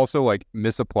I think also like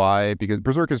misapply because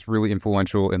Berserk is really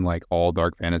influential in like all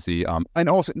dark fantasy. And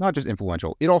also not just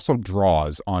influential, it also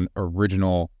draws on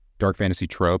original dark fantasy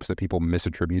tropes that people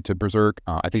misattribute to Berserk.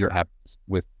 I think it happens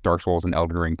with Dark Souls and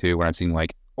Elden Ring too, when I've seen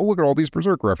like, oh, look at all these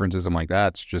Berserk references. I'm like,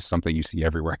 that's just something you see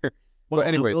everywhere. Well, but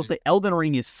anyway, we'll say Elden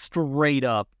Ring is straight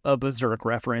up a Berserk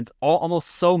reference.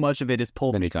 Almost so much of it is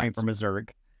pulled straight from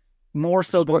Berserk, more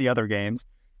so than the other games.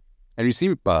 And you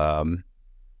see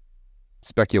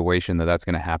speculation that that's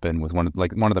going to happen with one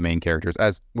of the main characters.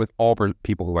 As with all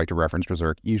people who like to reference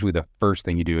Berserk, usually the first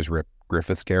thing you do is rip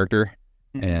Griffith's character,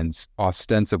 and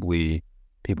ostensibly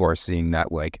people are seeing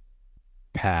that like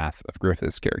path of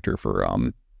Griffith's character for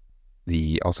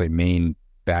I'll say main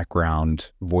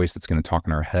background voice that's going to talk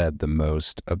in our head the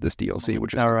most of this DLC,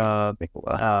 which is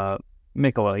Mikola,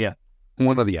 yeah.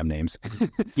 One of the M names.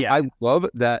 Yeah. I love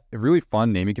that really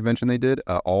fun naming convention they did.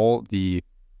 All the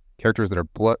characters that are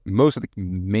blood, most of the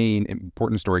main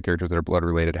important story characters that are blood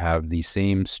related have the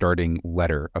same starting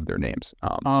letter of their names.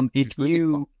 I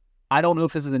don't know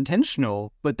if this is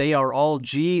intentional, but they are all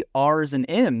G, R's, and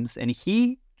M's, and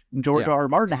George R. R.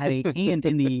 Martin had a hand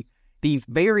in the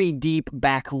very deep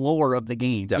back lore of the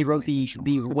game. He wrote the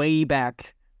way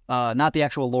back, not the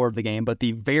actual lore of the game, but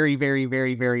the very, very,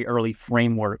 very, very early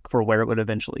framework for where it would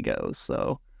eventually go.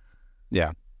 So,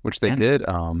 yeah, which they did.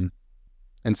 And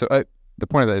so the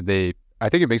point of that, I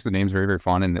think it makes the names very, very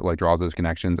fun, and it like draws those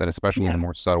connections, and especially in a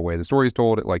more subtle way the story is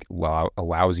told, it like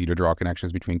allows you to draw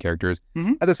connections between characters.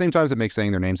 At the same time, it makes saying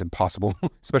their names impossible,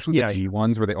 especially the G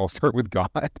ones where they all start with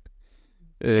God.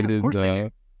 It is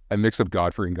a mix of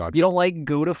Godfrey and God. You don't like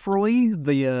Godefroy,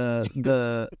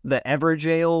 the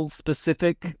Everjail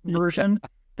specific version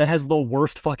that has the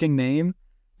worst fucking name?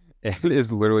 It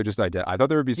is literally just identical. I thought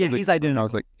there would be something. Yeah, he's identical. I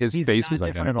was like, his face was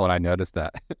identical, and I noticed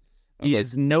that. He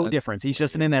has no difference. He's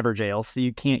just in an Everjail, so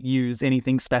you can't use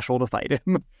anything special to fight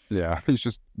him. Yeah, he's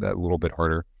just that little bit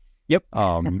harder. Yep.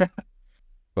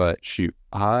 But shoot,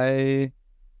 you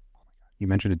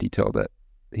mentioned a detail that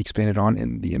he expanded on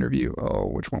in the interview. Oh,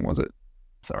 which one was it?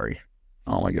 Sorry.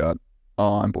 Oh my god.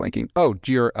 Oh, I'm blanking. Oh,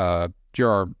 George R.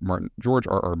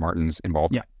 R. Martin's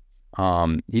involved. Yeah.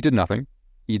 He did nothing.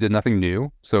 He did nothing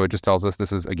new. So it just tells us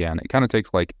this is, again, it kind of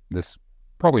takes like this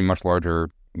probably much larger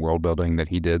world building that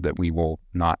he did that we will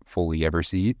not fully ever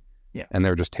see. Yeah. And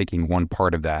they're just taking one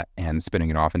part of that and spinning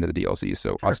it off into the DLC.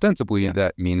 So ostensibly,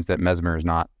 that means that Mesmer is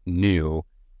not new.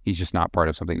 He's just not part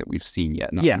of something that we've seen yet.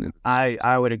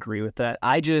 I would agree with that.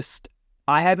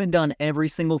 I haven't done every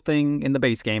single thing in the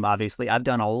base game, obviously. I've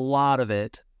done a lot of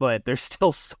it, but there's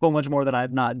still so much more that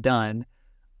I've not done.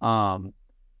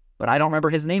 But I don't remember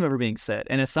his name ever being said.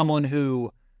 And as someone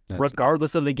who,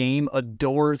 regardless of the game,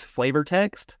 adores flavor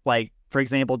text, like, for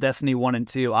example, Destiny 1 and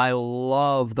 2, I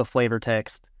love the flavor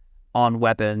text on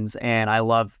weapons, and I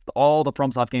love all the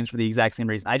FromSoft games for the exact same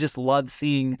reason. I just love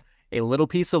seeing a little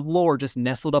piece of lore just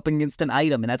nestled up against an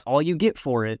item, and that's all you get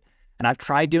for it. And I've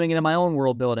tried doing it in my own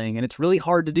world building, and it's really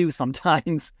hard to do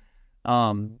sometimes.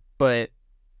 But I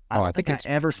don't think I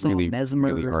ever saw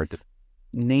Mesmer's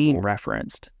name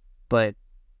referenced, but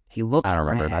he looks I don't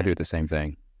remember. rad. I do the same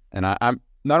thing. And I'm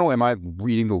not only am I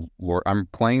reading the lore, I'm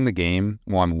playing the game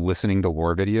while I'm listening to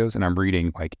lore videos, and I'm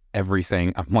reading like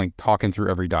everything. I'm like talking through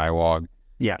every dialogue.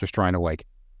 Yeah. Just trying to like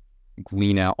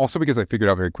glean out. Also because I figured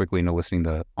out very quickly into listening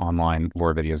to online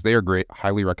lore videos. They are great.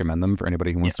 Highly recommend them for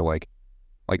anybody who wants to like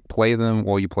play them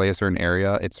while you play a certain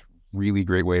area. It's really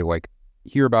great way to like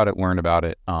hear about it, learn about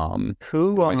it. Whose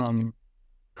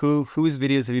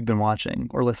videos have you been watching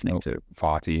or listening to?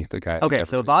 Vati, the guy. Okay,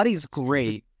 so Vati's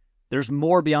great. There's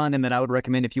more beyond him that I would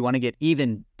recommend if you want to get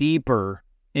even deeper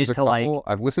into like.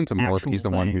 I've listened to more. He's the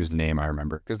one whose name I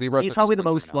remember because he's probably the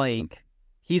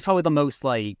most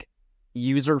like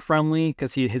user friendly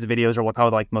because his videos are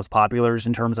probably like most popular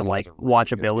in terms of like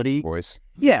watchability. Voice.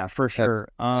 Yeah, for sure.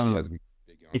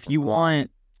 If you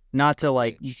want not to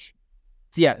like,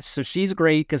 so she's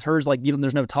great because hers like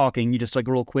there's no talking. You just like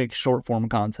real quick short form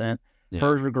content. Yeah.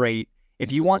 Hers are great.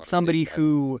 If you want somebody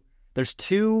who. There's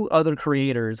two other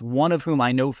creators, one of whom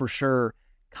I know for sure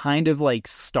kind of like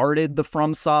started the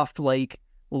FromSoft like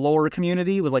lore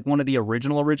community, was like one of the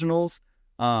originals.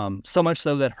 So much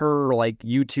so that her like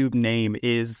YouTube name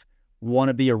is one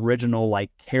of the original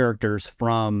like characters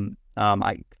from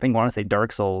I want to say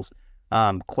Dark Souls.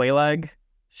 Quelaag.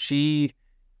 She's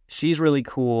really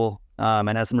cool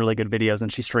and has some really good videos, and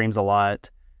she streams a lot.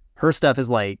 Her stuff is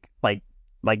like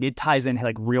it ties in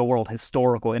like real world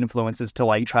historical influences to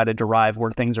like try to derive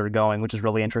where things are going, which is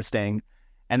really interesting.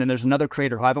 And then there's another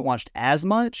creator who I haven't watched as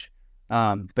much,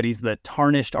 but he's the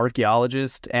Tarnished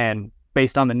Archaeologist. And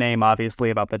based on the name, obviously,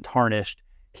 about the Tarnished,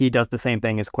 he does the same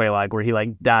thing as Quelaag, where he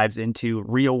like dives into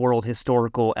real world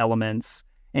historical elements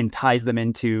and ties them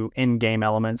into in-game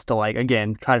elements to like,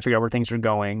 again, try to figure out where things are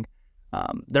going.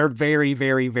 They're very,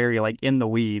 very, very like in the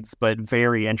weeds, but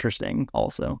very interesting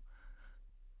also.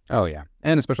 Oh, yeah.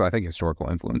 And especially, I think historical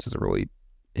influence is a really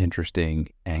interesting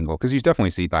angle because you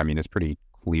definitely see, I mean, it's pretty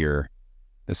clear,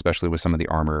 especially with some of the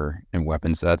armor and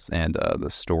weapon sets and the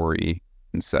story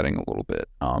and setting a little bit.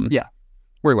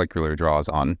 Where like clearly draws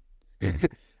on.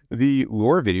 The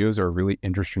lore videos are a really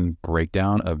interesting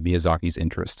breakdown of Miyazaki's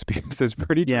interests because it's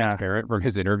pretty transparent from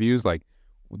his interviews, like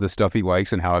the stuff he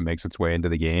likes and how it makes its way into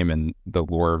the game. And the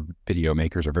lore video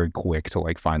makers are very quick to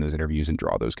like find those interviews and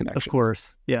draw those connections. Of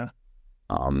course. Yeah.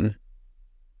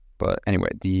 But anyway,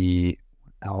 what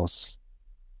else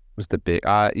was the big,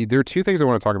 there are two things I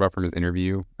want to talk about from his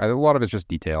interview. A lot of it's just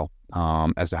detail,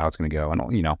 as to how it's going to go. And,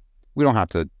 we don't have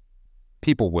to,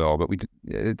 people will, but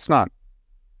it's not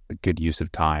a good use of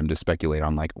time to speculate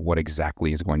on like what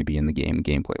exactly is going to be in the game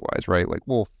gameplay wise, right? Like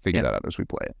we'll figure that out as we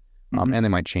play it. And they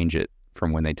might change it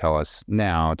from when they tell us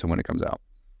now to when it comes out.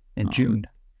 In June.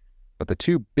 But the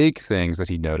two big things that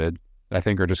he noted that I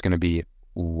think are just going to be,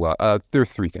 there are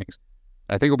three things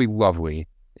I think will be lovely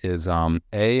is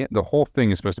the whole thing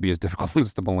is supposed to be as difficult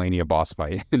as the Melania boss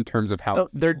fight in terms of how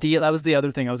that was the other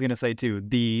thing I was going to say too.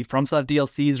 The FromSoft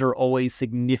DLCs are always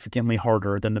significantly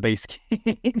harder than the base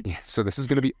game. So this is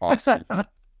going to be awesome.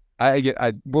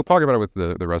 We'll talk about it with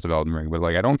the rest of Elden Ring, but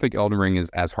like I don't think Elden Ring is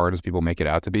as hard as people make it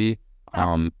out to be.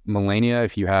 Melania,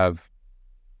 if you have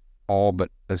all but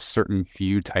a certain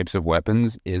few types of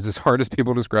weapons, is as hard as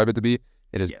people describe it to be.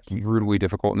 It is brutally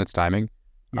difficult in its timing.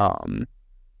 Yes.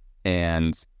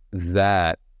 And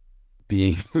that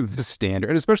being the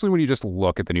standard, and especially when you just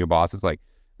look at the new boss, it's like,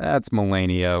 that's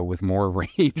Melania with more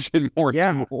range and more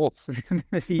tools.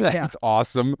 That's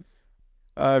awesome.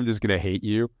 I'm just going to hate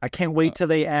you. I can't wait till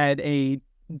they add a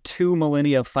 2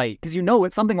 Millennia fight, because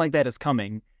it's something like that is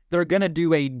coming. They're going to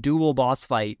do a dual boss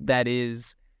fight that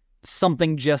is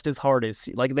something just as hard as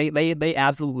like they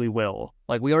absolutely will.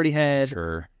 Like we already had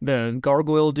the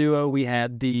Gargoyle duo, we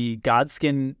had the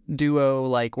Godskin duo.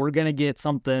 Like we're gonna get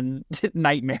something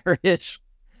nightmarish.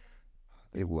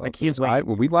 They love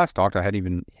when we last talked, I hadn't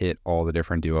even hit all the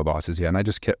different duo bosses yet, and I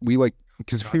just kept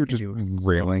because we were just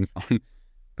railing on.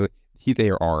 But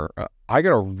they are. I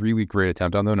got a really great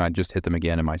attempt on them, and I just hit them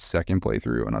again in my second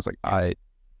playthrough, and I was like,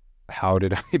 how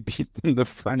did I beat them the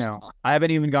first I know. time? I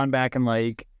haven't even gone back and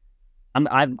like, I'm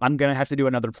gonna have to do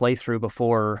another playthrough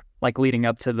before like leading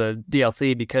up to the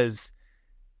DLC because,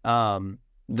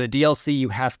 the DLC you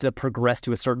have to progress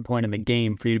to a certain point in the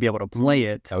game for you to be able to play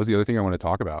it. That was the other thing I want to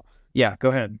talk about. Yeah, go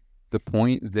ahead. The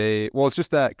point it's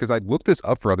just that because I looked this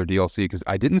up for other DLC because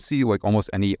I didn't see like almost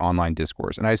any online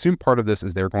discourse, and I assume part of this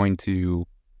is they're going to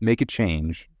make a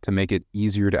change to make it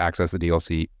easier to access the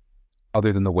DLC,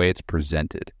 other than the way it's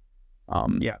presented.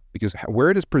 Because where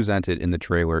it is presented in the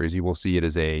trailer is you will see it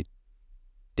as a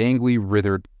dangly,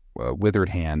 withered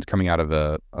hand coming out of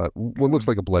a what looks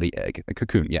like a bloody egg, a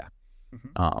cocoon. Yeah.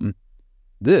 Mm-hmm.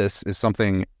 This is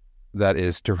something that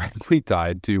is directly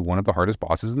tied to one of the hardest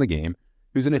bosses in the game,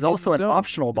 who's in also an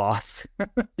optional boss.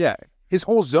 Yeah, his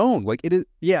whole zone, like it is.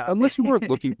 Yeah, unless you were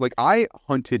looking, like I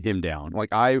hunted him down.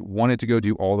 Like I wanted to go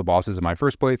do all the bosses in my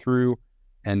first playthrough,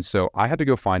 and so I had to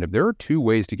go find him. There are 2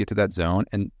 ways to get to that zone,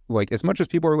 and like as much as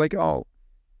people are like, oh,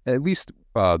 at least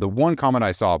the one comment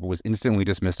I saw was instantly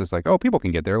dismissed as like, oh, people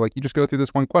can get there. Like you just go through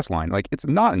this one quest line. Like it's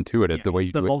not intuitive the way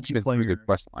you do it even through the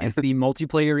quest line. It's the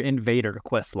multiplayer invader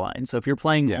quest line. So if you're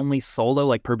playing only solo,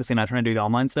 like purposely not trying to do the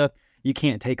online stuff, you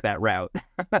can't take that route.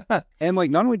 And like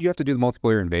not only do you have to do the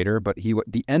multiplayer invader, but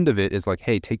the end of it is like,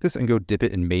 hey, take this and go dip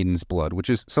it in Maiden's blood, which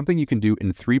is something you can do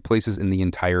in 3 places in the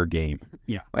entire game.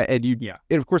 Yeah. And and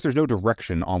of course there's no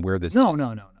direction on where this is.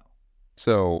 No.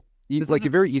 So like a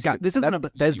very easy. Scott, this isn't a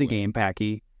Bethesda game,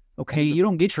 Packy. Okay, you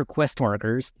don't get your quest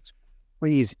markers.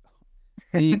 Please.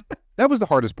 That was the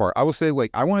hardest part. I will say,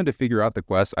 like, I wanted to figure out the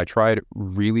quest. I tried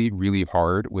really, really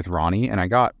hard with Ronnie, and I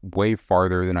got way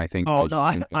farther than I think. Oh,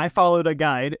 no, I followed a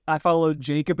guide. I followed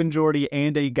Jacob and Jordy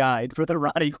and a guide for the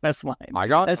Ronnie quest line.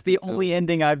 That's the only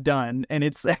ending I've done, and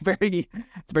it's a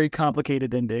very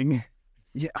complicated ending.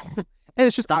 Yeah, and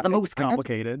it's just not the most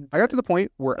complicated. I got to the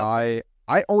point where I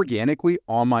organically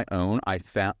on my own, I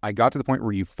got to the point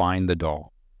where you find the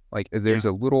doll. Like there's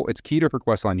a little, it's key to her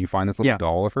quest line. You find this little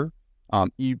doll of her.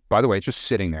 By the way, it's just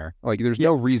sitting there. Like there's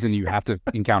no reason you have to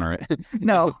encounter it.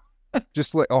 No.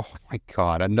 Just like, oh my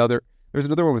God, there's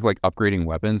another one with like upgrading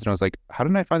weapons. And I was like, how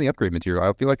didn't I find the upgrade material?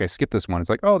 I feel like I skipped this one. It's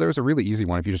like, oh, there's a really easy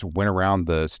one. If you just went around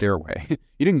the stairway,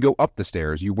 you didn't go up the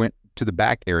stairs. You went to the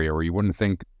back area where you wouldn't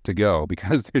think to go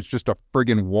because it's just a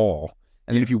friggin' wall.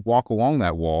 And then if you walk along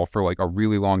that wall for like a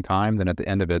really long time, then at the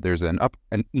end of it, there's an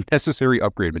necessary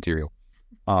upgrade material.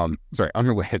 Sorry,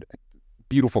 unrelated.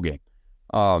 Beautiful game.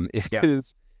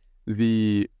 Is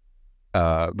the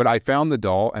but I found the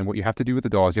doll, and what you have to do with the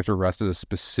doll is you have to rest at a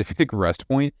specific rest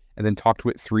point and then talk to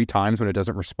it 3 times when it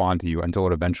doesn't respond to you until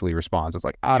it eventually responds. It's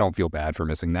like, I don't feel bad for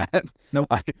missing that. Nope.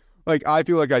 I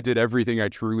feel like I did everything I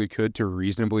truly could to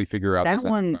reasonably figure out that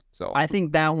one. So I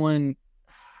think that one,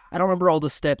 I don't remember all the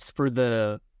steps for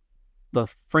the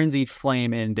frenzied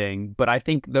flame ending, but I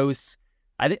think those.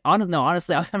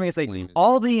 Honestly, I was going to say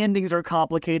all the endings are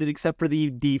complicated except for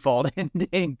the default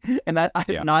ending, and that I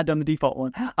have not done the default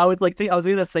one. I was going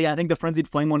to say I think the frenzied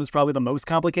flame one is probably the most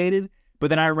complicated, but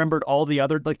then I remembered all the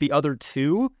other the other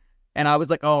 2, and I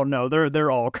was like, oh no, they're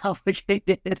all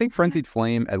complicated. I think frenzied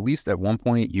flame, at least at one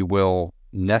point, you will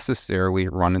necessarily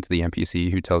run into the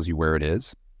NPC who tells you where it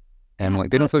is. And like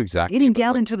they don't tell you exactly. Getting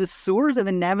down into the sewers and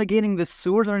then navigating the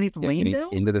sewers underneath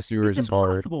Lanedale? Into the sewers is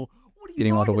hard.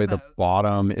 Getting all the way to the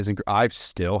bottom is I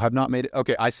still have not made it.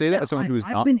 Okay, I say that as someone who has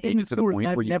not made it to the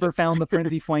point where you never found the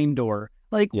frenzy flame door.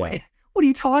 Like, what are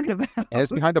you talking about? And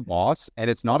it's behind a boss, and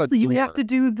it's not a door. You have to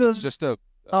do the. It's just a.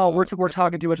 We're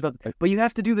talking too much about. But you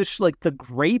have to do the like the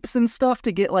grapes and stuff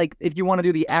to get like if you want to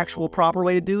do the actual proper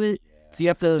way to do it. Yeah. So you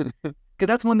have to, because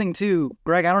that's one thing too,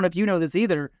 Greg. I don't know if you know this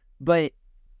either, but.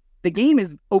 The game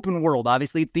is open world.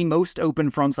 Obviously, it's the most open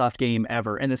FromSoft game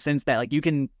ever in the sense that, like, you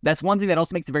can... That's one thing that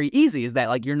also makes it very easy is that,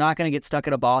 like, you're not going to get stuck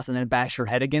at a boss and then bash your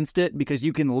head against it because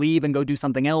you can leave and go do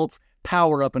something else,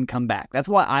 power up, and come back. That's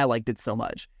why I liked it so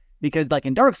much. Because, like,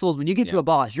 in Dark Souls, when you get to a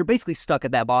boss, you're basically stuck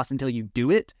at that boss until you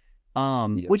do it,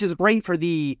 which is great from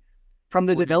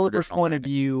the developer's point of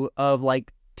view of,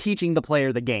 like, teaching the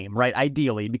player the game, right?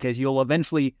 Ideally, because you'll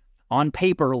eventually... on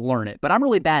paper, learn it. But I'm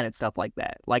really bad at stuff like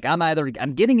that. Like, I'm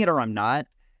getting it or I'm not.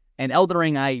 And Elden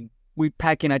Ring,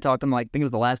 Packy and I talked on, like, I think it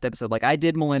was the last episode. Like, I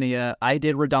did Millennia. I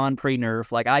did Radon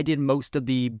pre-nerf. Like, I did most of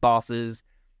the bosses.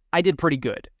 I did pretty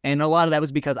good. And a lot of that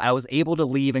was because I was able to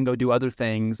leave and go do other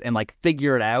things and, like,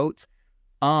 figure it out.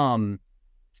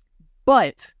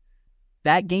 But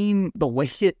that game, the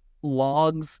way it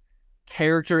logs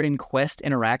character and quest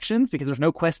interactions, because there's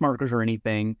no quest markers or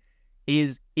anything,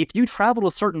 is if you travel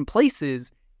to certain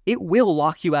places, it will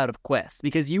lock you out of quests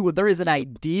because there is an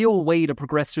ideal way to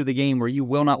progress through the game where you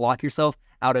will not lock yourself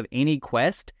out of any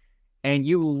quest, and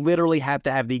you literally have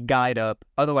to have the guide up.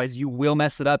 Otherwise, you will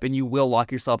mess it up and you will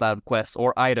lock yourself out of quests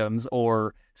or items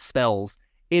or spells.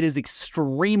 It is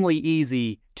extremely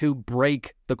easy to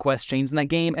break the quest chains in that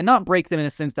game, and not break them in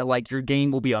a sense that like your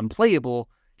game will be unplayable.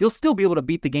 You'll still be able to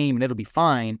beat the game and it'll be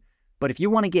fine. But if you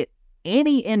want to get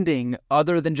any ending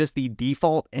other than just the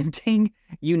default ending,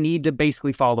 you need to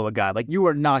basically follow a guide. Like, you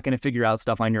are not going to figure out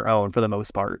stuff on your own for the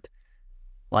most part.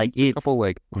 Like, it's a couple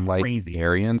like crazy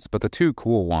variants, but the two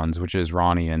cool ones, which is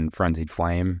Ronnie and Frenzied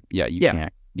Flame, you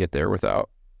can't get there without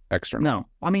external. No,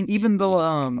 I mean, even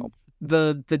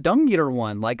the Dung Eater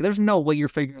one, like, there's no way you're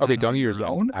figuring. Okay, Dung Eater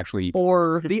is actually,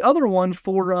 or the other one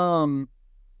for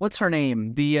what's her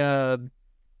name? The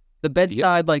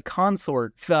bedside like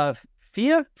consort,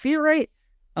 Fia, right?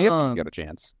 You got a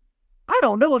chance. I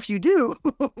don't know if you do.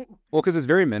 Well, because it's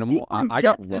very minimal.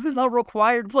 This isn't a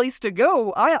required place to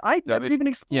go. I never even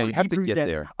explored. Yeah, you have to get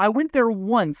there. I went there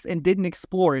once and didn't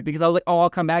explore it because I was like, oh, I'll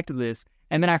come back to this,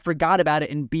 and then I forgot about it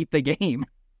and beat the game.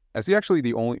 Actually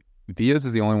the only Via's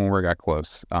is the only one where I got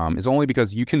close. It's only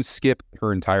because you can skip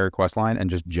her entire quest line and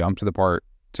just jump to the part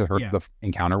to her the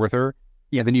encounter with her.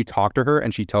 Yeah. And then you talk to her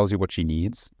and she tells you what she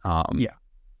needs.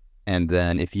 And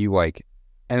then if you like,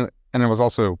 and it was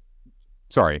also,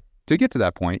 sorry, to get to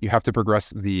that point, you have to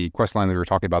progress the quest line that we were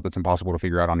talking about that's impossible to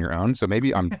figure out on your own. So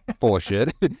maybe I'm full of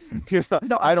shit because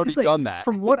I'd already done that.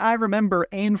 From what I remember,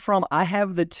 and I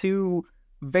have the two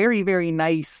very, very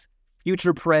nice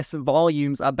Future Press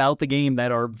volumes about the game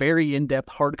that are very in-depth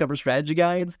hardcover strategy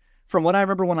guides. From what I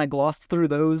remember when I glossed through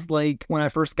those, like when I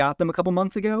first got them a couple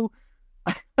months ago,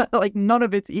 like none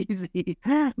of it's easy.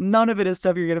 None of it is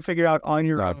stuff you're going to figure out on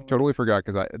your own. I totally forgot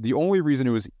because the only reason it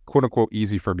was quote unquote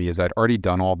easy for me is I'd already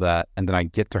done all that, and then I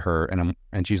get to her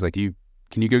and she's like,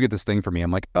 can you go get this thing for me? I'm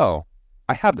like, oh,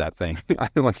 I have that thing.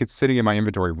 I'm like, it's sitting in my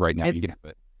inventory right now. You can have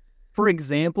it. For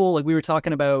example, like we were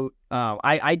talking about,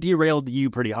 I derailed you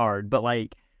pretty hard, but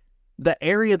like the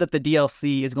area that the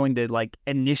DLC is going to like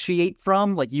initiate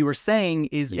from, like you were saying,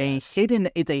 is a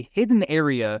hidden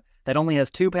area that only has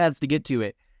two paths to get to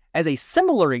it. As a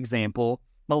similar example,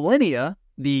 Millennia,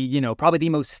 probably the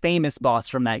most famous boss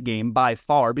from that game by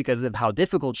far because of how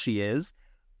difficult she is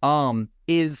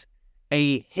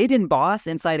a hidden boss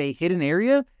inside a hidden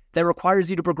area that requires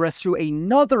you to progress through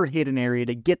another hidden area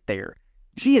to get there.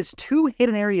 She is 2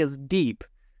 hidden areas deep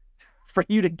for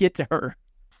you to get to her.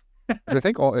 I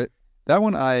think that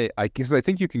one, I guess I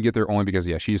think you can get there only because,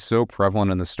 she's so prevalent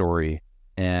in the story,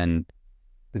 and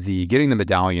getting the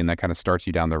medallion that kind of starts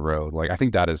you down the road. Like, I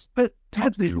think that is. But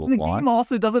the game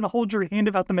also doesn't hold your hand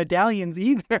about the medallions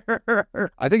either.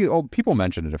 I think people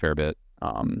mention it a fair bit.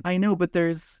 I know, but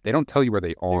they don't tell you where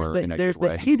they are. There's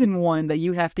the hidden one that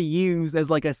you have to use as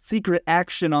like a secret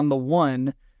action on the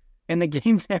one. And the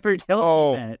game never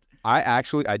tells you that.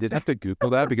 I did have to Google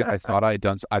that because I thought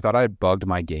I had bugged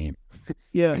my game.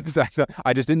 Yeah. Exactly.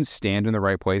 I just didn't stand in the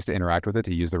right place to interact with it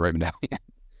to use the right medallion.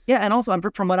 Yeah, and also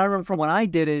from what I remember from when I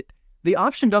did it, the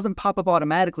option doesn't pop up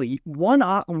automatically. One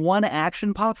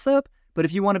action pops up, but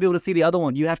if you want to be able to see the other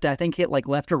one, you have to, I think, hit like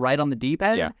left or right on the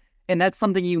D-pad. Yeah. And that's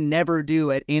something you never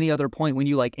do at any other point when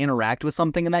you like interact with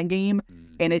something in that game.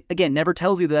 And it, again, never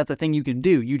tells you that that's a thing you can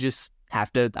do. You just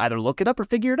have to either look it up or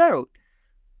figure it out.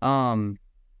 Elden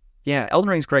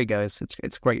Ring's great, guys.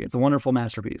 It's great. It's a wonderful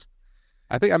masterpiece.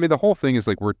 I mean, the whole thing is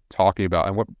like we're talking about,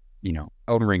 and what,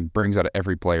 Elden Ring brings out of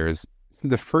every player is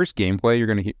the first gameplay you're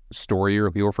going to story or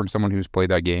hear from someone who's played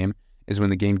that game is when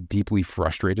the game deeply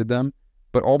frustrated them.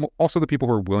 But also the people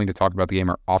who are willing to talk about the game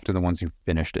are often the ones who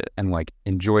finished it and like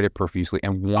enjoyed it profusely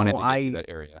and wanted to get to that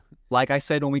area. Like I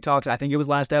said when we talked, I think it was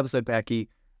last episode, Packy,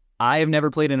 I have never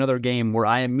played another game where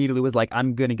I immediately was like,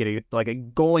 I'm going to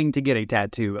get a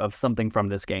tattoo of something from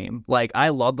this game. Like, I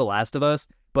love The Last of Us,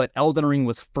 but Elden Ring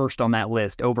was first on that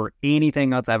list over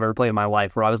anything else I've ever played in my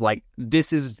life, where I was like,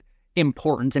 this is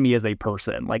important to me as a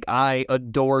person. Like, I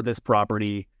adore this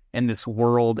property and this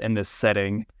world and this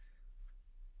setting.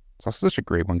 It's also such a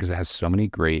great one because it has so many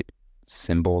great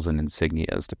symbols and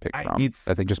insignias to pick from.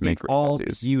 I think just make great all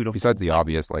tattoos. Beautiful. Besides the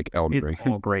obvious, like Elden Ring. It's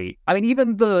all great. I mean,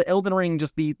 even the Elden Ring,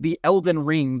 just the Elden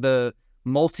Ring, the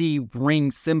multi-ring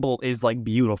symbol is like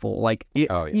beautiful. Like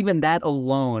even that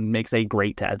alone makes a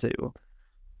great tattoo.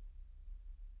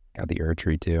 Got the Ur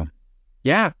tree too.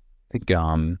 Yeah. I think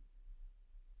to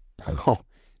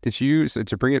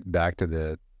bring it back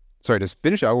to to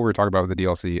finish out what we were talking about with the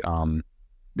DLC,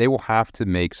 they will have to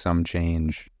make some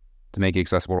change to make it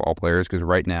accessible to all players, because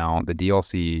right now the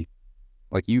DLC,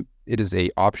 it is a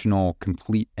optional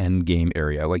complete end game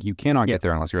area. Like, you cannot get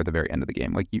there unless you're at the very end of the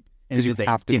game. Like, And it you is a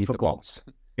have to beat the difficult boss.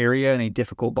 area and a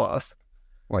difficult boss.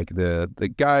 Like the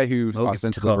guy who's Rogue is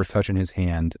ostensibly we're tough. touching his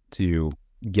hand to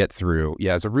get through.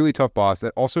 Yeah, it's a really tough boss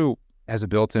that also has a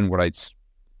built-in what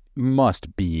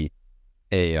must be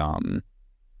a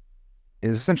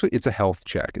is essentially it's a health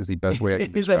check is the best way I can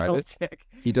It is a describe health it. check.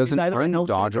 He does an It's either a health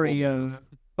check undodgeable.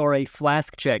 or a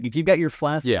flask check. If you've got your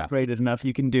flask Yeah. rated enough,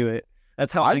 you can do it.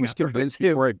 That's how I I was got through it, convinced too.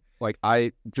 before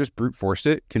I just brute forced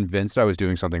it, convinced I was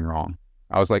doing something wrong.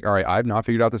 I was like, all right, I've not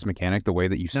figured out this mechanic the way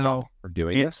that you No. are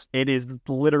doing this. It is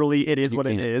literally, it is You what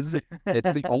it can't. is.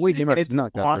 It's the only game I've It's seen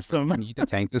like that. Where it's like, awesome. you need to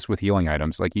tank this with healing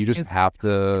items. Like you just It's- have to,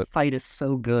 This fight is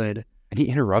so good. and he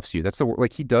interrupts you. That's the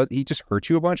like he just hurts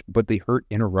you a bunch, but the hurt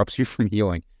interrupts you from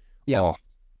healing. Yeah. Oh,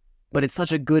 But it's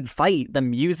such a good fight. The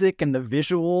music and the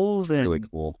visuals and really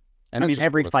cool. And I it's mean, just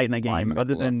every cool. fight in the game,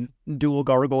 other than Dual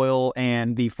Gargoyle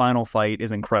and the final fight,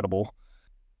 is incredible.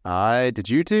 Did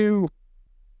you do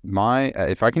my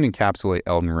if I can encapsulate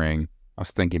Elden Ring, I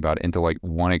was thinking about it into like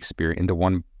one experience, into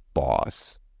one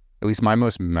boss, at least my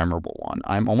most memorable one.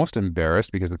 I'm almost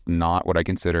embarrassed because it's not what I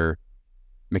consider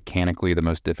mechanically the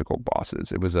most difficult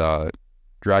bosses. It was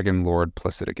Dragon Lord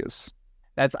Placidicus.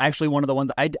 That's actually one of the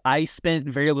ones I spent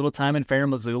very little time in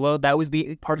Farum Azula. That was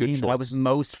the part of the Good game that I was choice.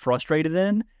 most frustrated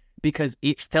in because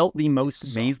it felt the most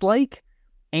Sucks. maze-like,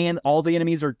 and all the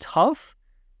enemies are tough.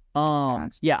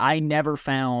 Yeah, I never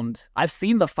found. I've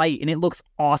seen the fight, and it looks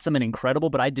awesome and incredible.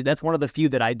 But that's one of the few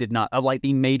that I did not of like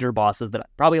the major bosses that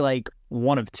probably like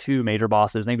one of two major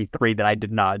bosses, maybe three that I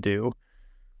did not do.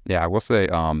 Yeah, I will say,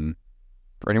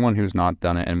 for anyone who's not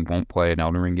done it and won't play an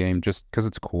Elden Ring game, just because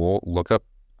it's cool, look up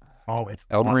Oh, it's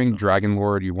Elden Ring awesome. Dragon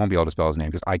Lord. You won't be able to spell his name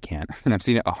because I can't, and I've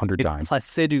seen it 100 It's times.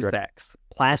 Placidusax.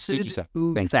 Placidusax.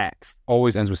 Placidusax.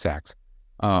 Always ends with sax.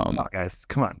 Oh, guys,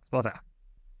 come on, spell that.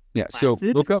 Yeah, so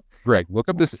Placid? look up Greg. Look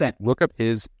up this. Sax. Look up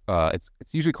his. It's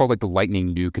usually called like the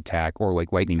lightning nuke attack or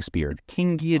like lightning spear. It's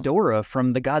King Ghidorah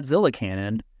from the Godzilla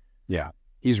canon. Yeah,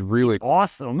 he's really.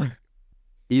 Awesome.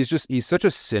 He's such a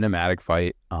cinematic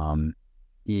fight.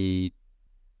 He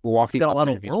walking. It's got a up lot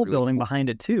there, of he's world really building cool. behind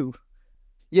it too.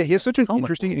 Yeah, he has such an So much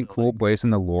interesting world and cool building. place in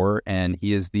the lore, and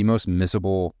he is the most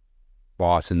missable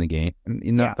boss in the game.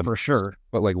 Not the for most, sure.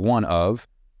 but like one of.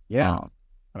 Yeah. Um,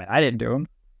 I mean, I didn't do him.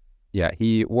 Yeah,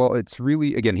 it's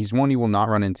really, again, he's one you will not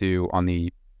run into on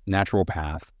the natural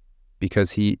path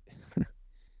because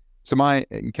so my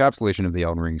encapsulation of the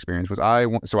Elden Ring experience was I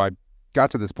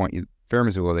got to this point, Farum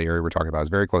Azula, the area we're talking about, is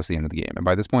very close to the end of the game. And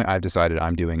by this point, I've decided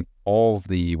I'm doing all of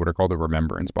the, what are called the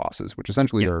remembrance bosses, which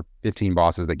essentially are 15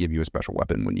 bosses that give you a special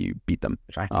weapon when you beat them.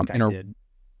 Which I think and I are- did.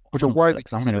 which are widely I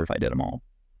don't know considered. if I did them all.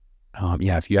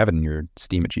 Yeah, if you have it in your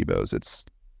Steam Achievos, it's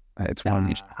one of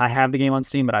each. I have the game on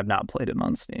Steam, but I've not played it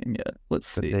on Steam yet. Let's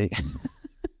see.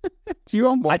 Do you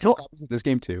own I told- copies of this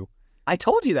game too? I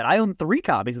told you that I own 3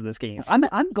 copies of this game. I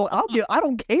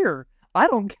don't care. I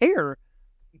don't care.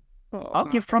 I'll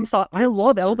give I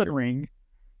love Elden Ring.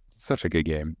 Such a good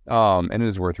game. And it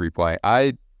is worth replay.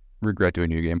 I regret doing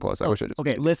New Game Plus. I wish I just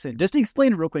Okay, listen, just to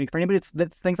explain it real quick for anybody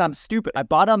that thinks I'm stupid. I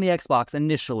bought it on the Xbox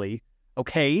initially,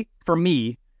 okay, for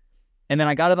me, and then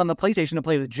I got it on the PlayStation to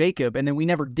play with Jacob, and then we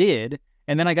never did.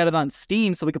 And then I got it on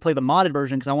Steam so we could play the modded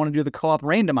version because I want to do the co-op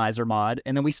randomizer mod,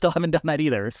 and then we still haven't done that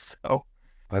either. So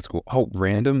That's cool. Oh,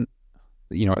 random.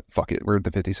 You know what? Fuck it. We're at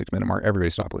the 56-minute mark. Everybody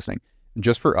stop listening.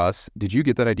 Just for us, did you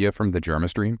get that idea from the Germa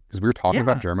stream? Because we were talking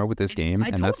about Germa with this game, I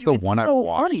and told that's you, the it's one I so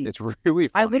watched. funny. It's really funny.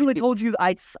 I literally told you,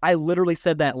 I literally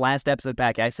said that last episode,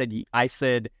 Packy. I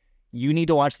said, you need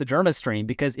to watch the Germa stream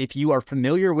because if you are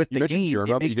familiar with You the mentioned game, Germa, it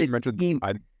but you makes didn't it mention. game-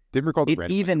 I didn't recall the it's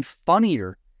random. even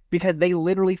funnier because they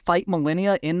literally fight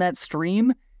Millennia in that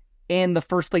stream. In the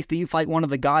first place that you fight one of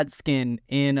the gods skin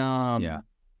in Mount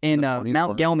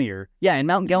Gelmir. Yeah, in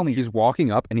Mount Gelmir. He's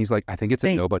walking up and he's like, I think it's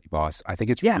a nobody boss. I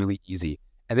think it's really easy.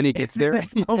 And then he gets there and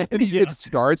it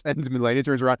starts and Millennia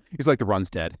turns around. He's like, the run's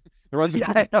dead. The run's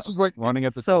dead. He's just like running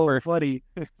at the so funny.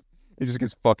 He just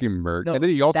gets fucking murked. No, and then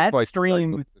he also that plays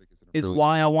stream is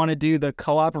why I want to do the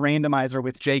co-op randomizer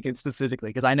with Jacob specifically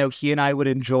because I know he and I would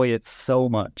enjoy it so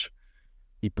much.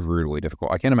 Brutally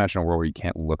difficult. I can't imagine a world where you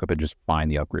can't look up and just find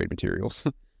the upgrade materials.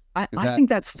 I think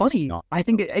that's funny. I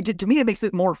think to me it makes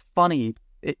it more funny.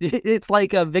 It's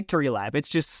like a victory lap. It's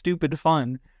just stupid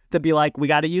fun to be like, we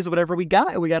got to use whatever we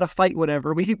got. We got to fight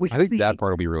whatever we I think see. that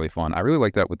part will be really fun. I really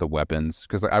like that with the weapons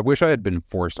because I wish I had been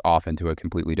forced off into a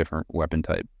completely different weapon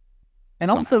type. And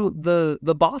also the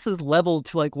bosses level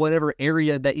to like whatever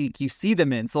area that you see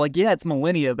them in. So like, yeah, it's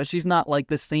Millennia, but she's not like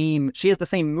the same. She has the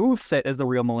same move set as the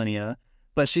real Millennia,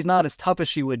 but she's not as tough as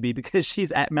she would be because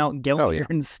she's at Mount Gelmir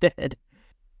instead.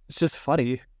 It's just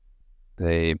funny.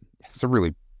 It's a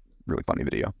really, really funny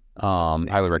video.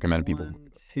 Highly recommend people.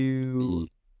 1, 2,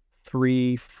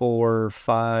 3, 4,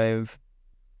 5.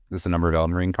 This is the number of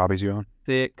Elden Ring copies you own?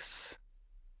 6.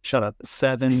 Shut up.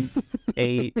 7,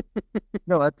 8.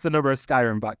 No, that's the number of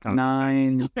Skyrim bot copies.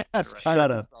 9. Yes,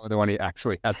 shut up. The one he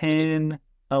actually has. 10,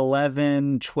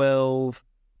 11, 12.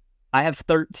 I have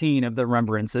 13 of the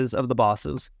remembrances of the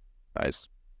bosses. Nice.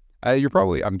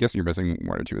 I'm guessing you're missing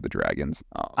 1 or 2 of the dragons.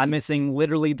 I'm missing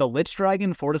literally the Lich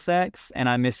Dragon, Fortisax, and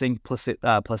I'm missing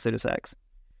Placidusax.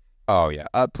 Oh, yeah.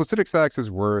 Placidusax is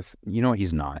worth... You know,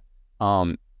 he's not.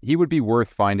 He would be worth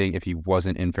finding if he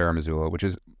wasn't in Farum Azula, which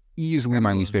is easily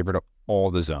my least favorite of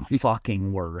all the zones.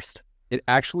 Fucking worst. It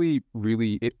actually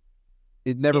really...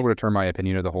 It never would have turned my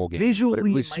opinion of the whole game. Visually, it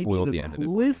really spoiled the end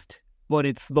coolest, but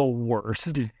it's the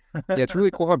worst. Yeah, it's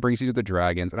really cool how it brings you to the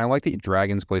dragons, and I like the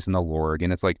dragons' place in the lore.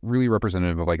 Again, it's like really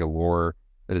representative of like a lore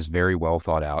that is very well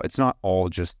thought out. It's not all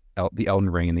just the Elden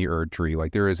Ring and the Erd Tree.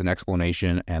 Like there is an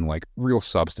explanation and like real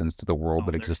substance to the world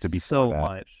that exists to be so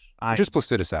much. Just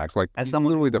Placidusax, like as he's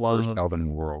literally the first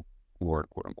Elden world lord,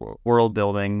 quote unquote. World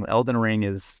building. Elden Ring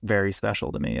is very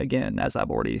special to me. Again, as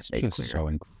I've already made clear. So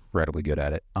incredibly good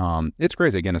at it. It's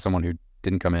crazy. Again, as someone who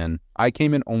didn't come in, I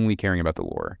came in only caring about the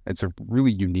lore. It's a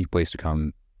really unique place to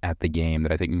come at the game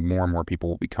that I think more and more people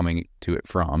will be coming to it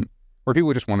from, where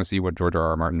people just want to see what George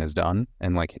R.R. Martin has done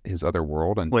and like his other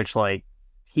world, and which like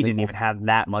he didn't even have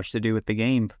that much to do with the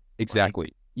game.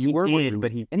 Exactly. Like, he did,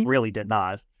 but he really did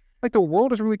not. Like the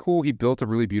world is really cool. He built a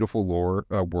really beautiful lore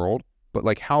world, but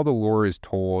like how the lore is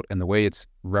told and the way it's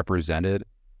represented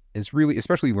is really,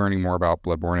 especially learning more about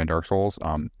Bloodborne and Dark Souls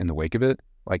in the wake of it,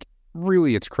 like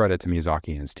really it's credit to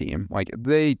Miyazaki and his team. Like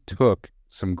they took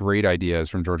some great ideas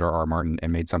from George R.R. Martin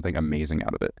and made something amazing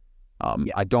out of it.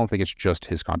 I don't think it's just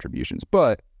his contributions,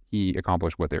 but he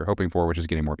accomplished what they were hoping for, which is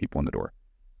getting more people in the door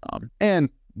and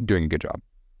doing a good job.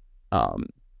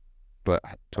 But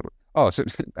totally. Oh, so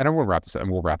I don't want to wrap this up, and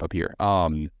we'll wrap up here.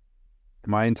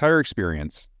 My entire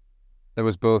experience, that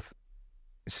was both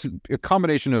a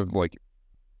combination of like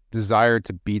desire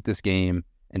to beat this game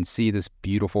and see this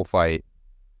beautiful fight,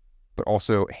 but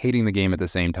also hating the game at the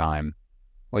same time.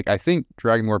 Like, I think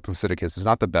Dragon Lord Placidicus is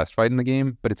not the best fight in the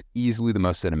game, but it's easily the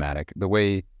most cinematic. The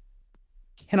way,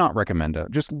 cannot recommend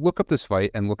it. Just look up this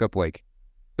fight and look up, like,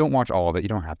 don't watch all of it. You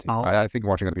don't have to. I think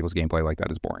watching other people's gameplay like that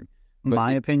is boring. But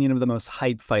my opinion of the most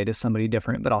hype fight is somebody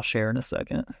different, but I'll share in a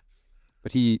second.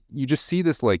 But you just see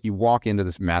this, like, you walk into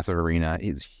this massive arena.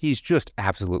 He's just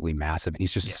absolutely massive.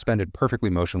 He's just suspended perfectly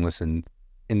motionless in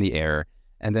the air.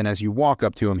 And then as you walk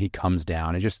up to him, he comes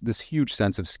down. And just this huge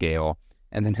sense of scale.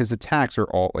 And then his attacks are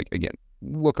all, like, again,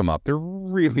 look them up. They're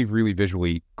really, really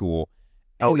visually cool.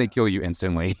 And they kill you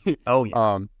instantly.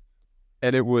 And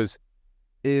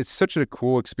it's such a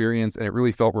cool experience. And it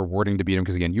really felt rewarding to beat him.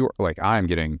 Because, again, you're like, I'm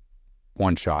getting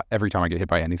one shot every time I get hit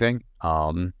by anything.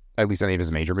 At least any of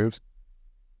his major moves.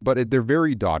 But they're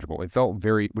very dodgeable. It felt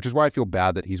which is why I feel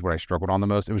bad that he's what I struggled on the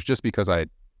most. It was just because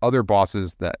other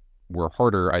bosses that were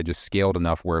harder, I just scaled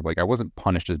enough where, like, I wasn't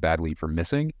punished as badly for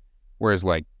missing. Whereas,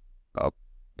 like,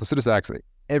 Placidusax,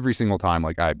 every single time,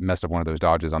 like, I messed up one of those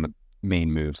dodges on the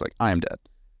main moves, like, I am dead.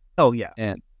 Oh, yeah.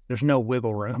 And there's no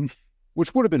wiggle room.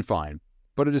 Which would have been fine,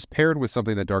 but it is paired with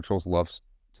something that Dark Souls loves.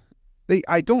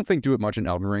 I don't think do it much in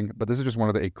Elden Ring, but this is just one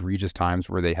of the egregious times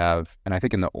where they have, and I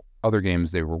think in the other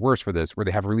games they were worse for this, where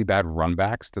they have really bad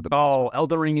runbacks to the boss.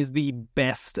 Elden Ring is the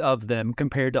best of them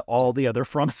compared to all the other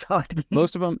FromSoft games.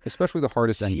 Most of them, especially the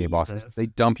hardest endgame bosses, they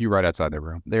dump you right outside their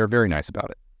room. They are very nice about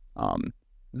it.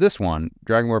 This one,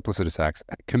 Dragon Lord Placidusax,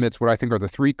 commits what I think are the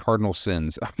 3 cardinal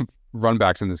sins of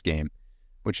runbacks in this game,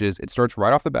 which is it starts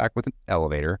right off the back with an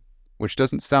elevator, which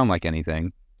doesn't sound like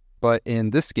anything, but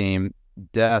in this game,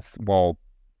 death, while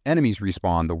enemies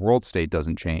respawn, the world state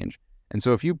doesn't change. And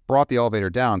so if you brought the elevator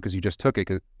down because you just took it,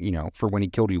 for when he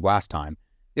killed you last time,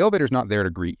 the elevator's not there to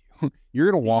greet you. You're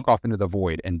going to walk off into the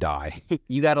void and die.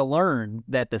 You got to learn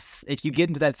that if you get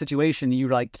into that situation, you're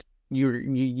probably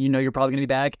going to be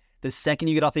back. The second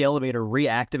you get off the elevator,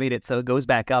 reactivate it so it goes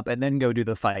back up and then go do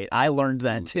the fight. I learned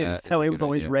that too. Yeah, so it was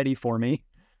always ready for me.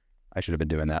 I should have been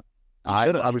doing that.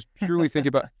 I was purely thinking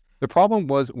about... The problem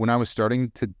was when I was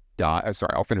starting to die...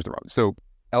 Sorry, I'll finish the run. So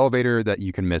elevator that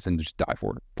you can miss and just die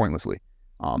for pointlessly.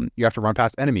 You have to run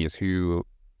past enemies who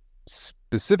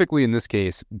specifically in this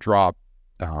case drop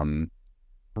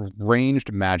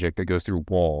ranged magic that goes through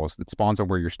walls that spawns on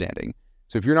where you're standing.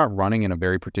 So if you're not running in a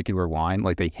very particular line,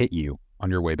 like they hit you on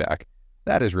your way back,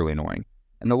 that is really annoying.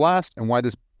 And the last, and why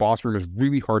this boss room is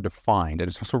really hard to find, and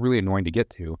it's also really annoying to get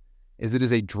to, is it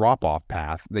is a drop-off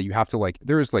path that you have to,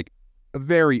 there is a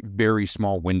very, very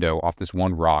small window off this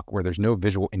one rock where there's no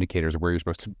visual indicators of where you're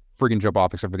supposed to friggin' jump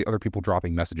off except for the other people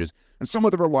dropping messages. And some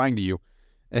of them are lying to you.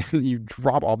 and you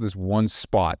drop off this one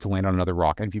spot to land on another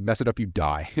rock, and if you mess it up, you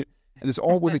die. And this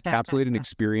all was encapsulated an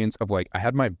experience of like, I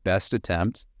had my best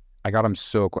attempt. I got him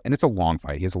so close, and it's a long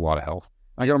fight. He has a lot of health.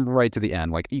 I got him right to the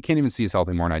end. Like, you can't even see his health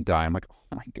anymore, and I die. I'm like,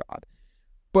 oh my God.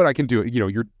 But I can do it. You know,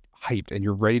 you're hyped and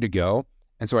you're ready to go.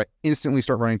 And so I instantly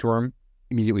start running toward him,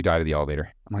 immediately die to the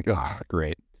elevator. I'm like, oh,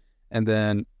 great. And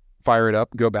then fire it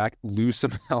up, go back, lose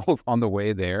some health on the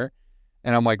way there.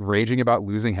 And I'm like raging about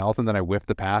losing health, and then I whiff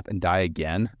the path and die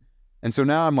again. And so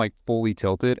now I'm like fully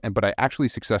tilted, but I actually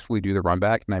successfully do the run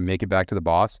back, and I make it back to the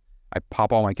boss. I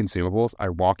pop all my consumables. I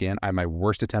walk in. I have my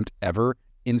worst attempt ever,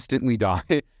 instantly die.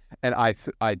 And I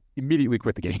immediately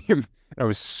quit the game. And I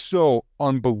was so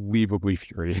unbelievably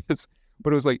furious.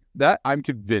 But it was like that. I'm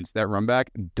convinced that run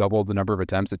back doubled the number of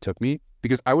attempts it took me,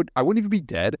 because I wouldn't even be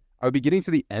dead. I would be getting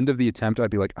to the end of the attempt.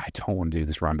 I'd be like, I don't want to do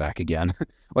this run back again.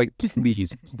 Like,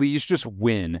 please just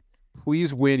win.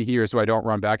 Please win here so I don't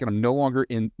run back. And I'm no longer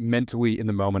mentally in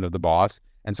the moment of the boss.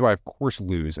 And so I, of course,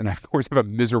 lose. And I, of course, have a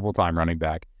miserable time running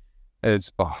back. And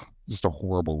it's just a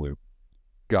horrible loop.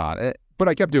 God. But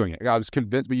I kept doing it. I was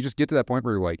convinced. But you just get to that point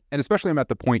where you're like, and especially I'm at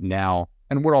the point now,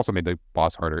 and what also made the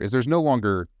boss harder is there's no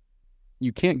longer,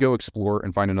 you can't go explore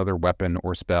and find another weapon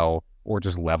or spell or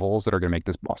just levels that are going to make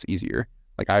this boss easier.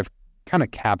 Like, I've kind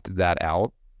of capped that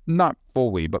out. Not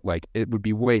fully, but like it would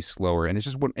be way slower, and it's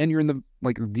just and you're in the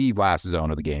the last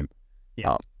zone of the game.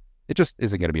 Yeah, it just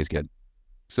isn't going to be as good.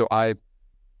 So I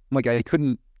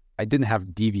didn't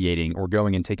have deviating or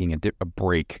going and taking a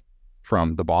break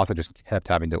from the boss. I just kept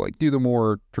having to like do the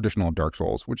more traditional Dark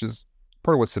Souls, which is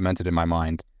part of what cemented in my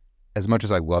mind. As much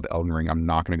as I love Elden Ring, I'm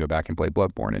not going to go back and play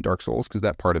Bloodborne and Dark Souls, because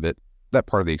that part of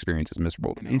the experience is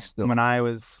miserable to me. Still. When I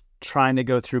was trying to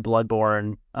go through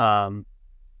Bloodborne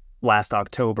last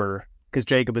October, because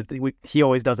Jacob he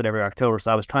always does it every October,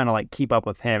 so I was trying to like keep up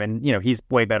with him, and you know, he's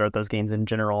way better at those games in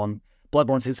general, and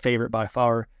Bloodborne's his favorite by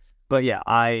far. But yeah,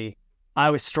 I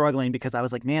was struggling because I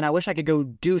was like, man, I wish I could go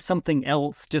do something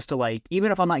else, just to like,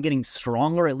 even if I'm not getting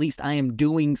stronger, at least I am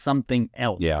doing something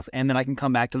else. Yeah. And then I can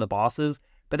come back to the bosses.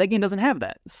 But that game doesn't have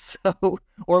that. So,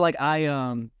 or like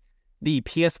the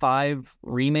PS5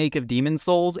 remake of Demon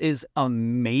Souls is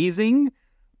amazing,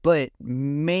 but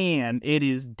man, it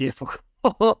is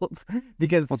difficult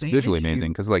because it's visually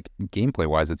amazing, because like gameplay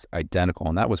wise, it's identical,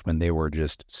 and that was when they were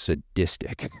just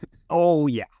sadistic. Oh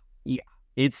yeah.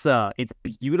 It's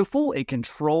beautiful. It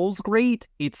controls great.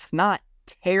 It's not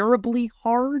terribly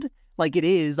hard. Like, it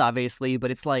is obviously, but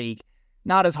it's like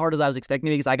not as hard as I was expecting,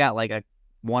 because I got like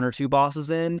one or two bosses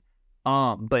in.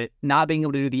 But not being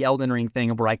able to do the Elden Ring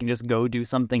thing where I can just go do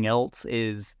something else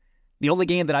is the only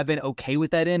game that I've been okay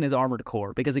with that in is Armored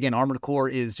Core. Because again, Armored Core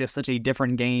is just such a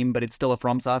different game, but it's still a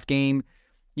FromSoft game.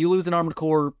 You lose an Armored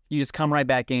Core, you just come right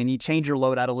back in, you change your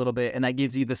loadout a little bit, and that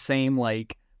gives you the same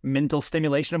like mental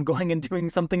stimulation of going and doing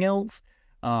something else.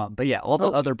 But yeah, all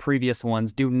the other previous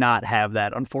ones do not have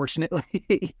that,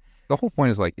 unfortunately. The whole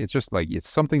point is like, it's just like, it's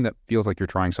something that feels like you're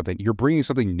trying something. You're bringing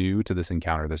something new to this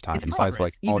encounter this time. It's besides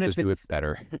progress, like, I'll just do it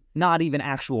better. Not even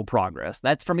actual progress.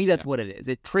 That's, for me, that's what it is.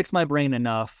 It tricks my brain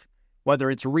enough, whether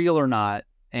it's real or not.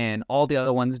 And all the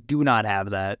other ones do not have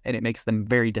that. And it makes them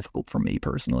very difficult for me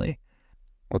personally.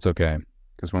 Well, it's okay.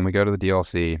 Because when we go to the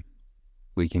DLC,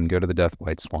 we can go to the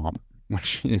Deathblight Swamp,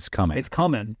 which is coming. It's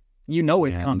coming. You know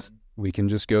it's coming. We can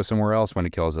just go somewhere else when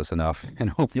it kills us enough. And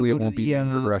hopefully it won't be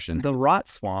progression. The Rot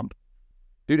Swamp.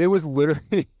 Dude, it was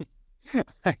literally,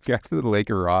 I got to the Lake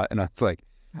of Rot, and I was like,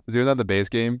 I was doing that in the base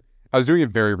game. I was doing it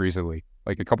very recently,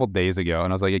 like a couple days ago,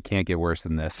 and I was like, it can't get worse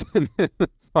than this. And then the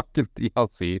fucking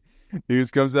DLC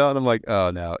news comes out, and I'm like,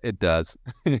 oh no, it does.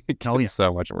 It gets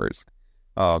so much worse.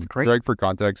 Greg, for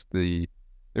context,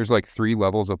 there's like 3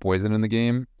 levels of poison in the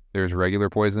game. There's regular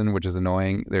poison, which is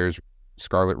annoying. There's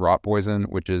Scarlet Rot poison,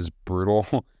 which is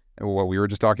brutal, what we were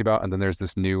just talking about. And then there's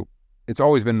this new, it's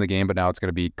always been in the game, but now it's going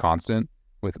to be constant,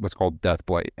 with what's called Death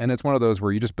Blight. And it's one of those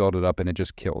where you just build it up and it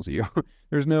just kills you.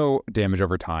 There's no damage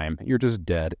over time. You're just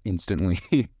dead instantly.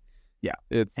 Yeah.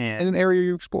 It's in an area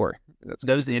you explore. That's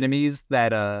those enemies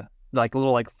that, like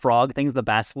little like frog things, the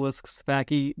basilisks,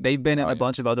 Packy, they've been in a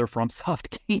bunch of other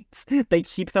FromSoft games. They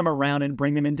keep them around and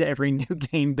bring them into every new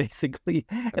game, basically.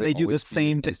 And they do the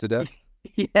same to death?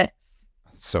 Yes.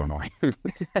 So annoying. It's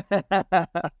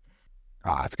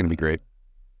going to be great.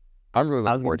 I'm really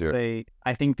looking forward to it.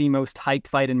 I think the most hyped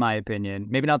fight, in my opinion,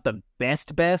 maybe not the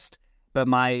best, but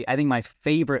I think my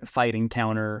favorite fight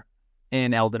encounter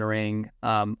in Elden Ring,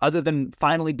 other than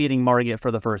finally beating Margit for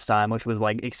the first time, which was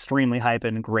like extremely hype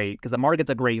and great, because Margit's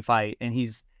a great fight, and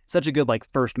he's such a good like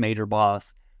first major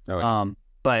boss. Oh, yeah.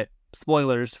 But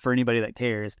spoilers for anybody that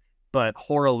cares, but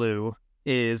Horaloo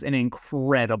is an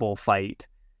incredible fight.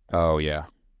 Oh, yeah.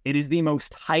 It is the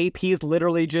most hype. He's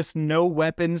literally just no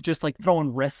weapons, just like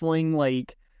throwing wrestling.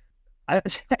 Like,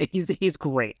 he's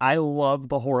great. I love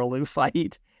the Horaloo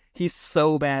fight. He's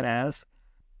so badass.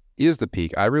 He is the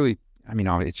peak.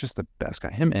 It's just the best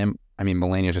guy. Him and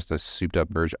Melania's just a souped up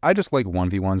version. I just like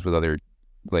 1v1s with other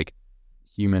like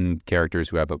human characters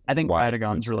who have a. I think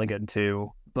Radagon's really good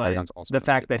too. But the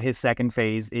fact that his second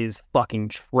phase is fucking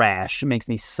trash makes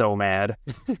me so mad.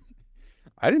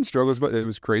 I didn't struggle, but it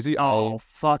was crazy.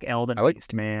 Fuck Elden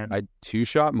Beast, man. I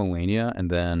 2-shot Melania, and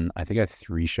then I think I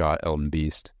 3-shot Elden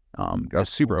Beast. I was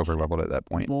super over-leveled at that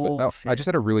point. But I just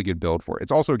had a really good build for it.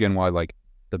 It's also, again, why like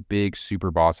the big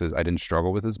super bosses I didn't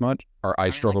struggle with as much, or I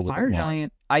struggled with Fire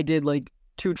Giant. I did like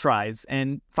 2 tries,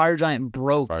 and Fire Giant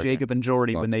broke Jacob and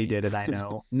Jordy when they did it, I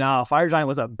know. No, Fire Giant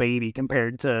was a baby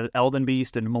compared to Elden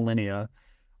Beast and Millennia.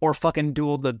 Or fucking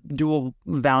the dual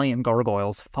Valiant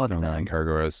Gargoyles. Fuck them. Valiant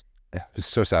Gargoyles. It was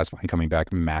so satisfying coming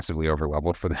back massively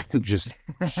over-leveled for them, just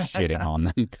shitting on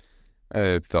them.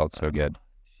 It felt so good.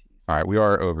 All right, we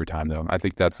are over time, though. I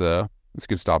think that's a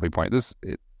good stopping point.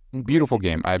 Beautiful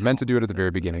game. I meant to do it at the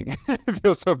very beginning. I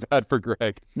feel so bad for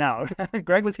Greg. No,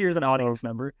 Greg was here as an audience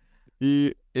member.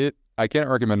 I can't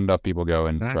recommend enough people go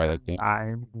and try that game.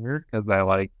 I'm here because I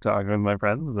like talking with my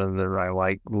friends, and I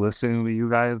like listening to you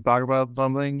guys talk about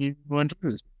something you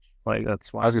enjoy. Like,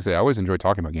 that's why. I was gonna say I always enjoy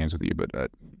talking about games with you, but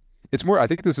it's more. I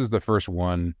think this is the first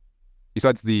one,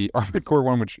 besides the Armored Core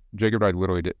one, which James and I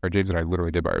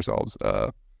literally did by ourselves.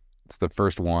 It's the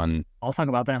first one. I'll talk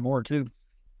about that more too.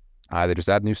 They just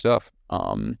add new stuff.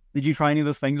 Did you try any of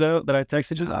those things out that I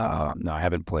texted you? No, I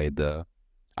haven't played the.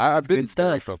 I've been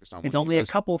very focused on. It's only a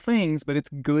couple things, but it's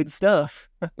good stuff.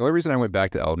 The only reason I went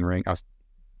back to Elden Ring, I was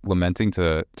lamenting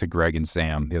to Greg and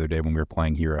Sam the other day when we were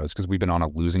playing Heroes, because we've been on a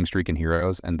losing streak in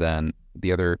Heroes, and then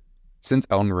since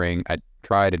Elden Ring, I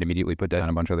tried and immediately put down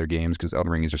a bunch of other games because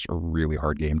Elden Ring is just a really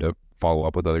hard game to follow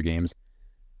up with other games.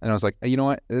 And I was like, you know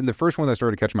what? And the first one that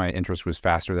started to catch my interest was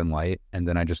Faster Than Light, and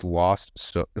then I just lost.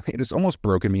 So it has almost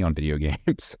broken me on video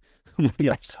games.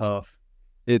 Yeah, it's tough.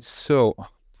 It's so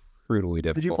brutally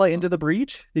difficult. Did you play Into the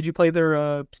Breach? Did you play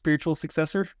their spiritual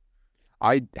successor?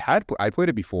 I played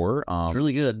it before. It's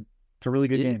really good. It's a really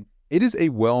good game. It is a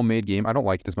well-made game. I don't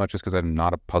like it as much just because I'm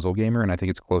not a puzzle gamer, and I think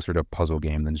it's closer to a puzzle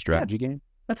game than strategy game.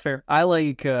 That's fair. I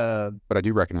like, but I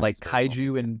do recognize like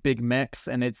kaiju and big mechs,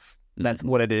 and that's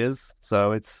what it is.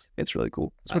 So it's really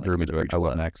cool. That's what drew me to it. I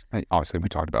love mechs. Obviously, we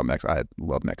talked about mechs. I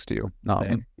love mechs too.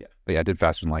 Same. Yeah. But yeah, I did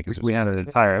Faster Than Light. We had an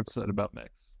entire episode about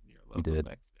mechs. We did.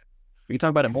 Mechs. We can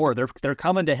talk about it more. They're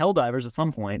coming to Helldivers at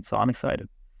some point, so I'm excited.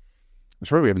 I'm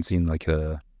sure we haven't seen like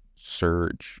a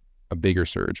bigger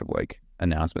surge of like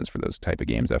announcements for those type of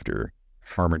games after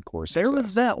Armored Core success. There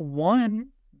was that one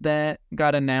that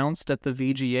got announced at the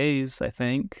VGAs, I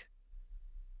think.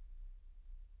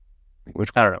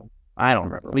 I don't know. I don't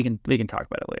remember. We can talk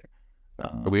about it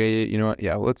later. You know what?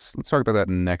 Yeah, let's talk about that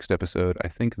in the next episode. I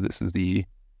think this is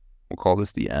we'll call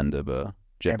this the end of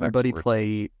Jetpack. Everybody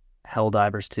play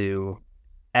Helldivers 2.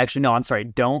 Actually, no, I'm sorry.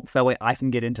 Don't. So that way I can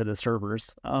get into the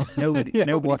servers. Nobody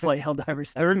play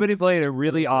Helldivers 2. Everybody play it at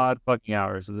really odd fucking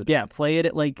hours of the day. Yeah, play it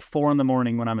at like 4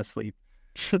 a.m. when I'm asleep.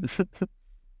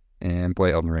 And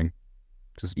play Elden Ring.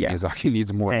 Because Miyazaki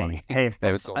needs more money.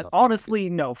 Honestly,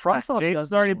 no. Frostsoft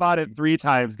James already bought it 3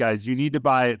 times, guys. You need to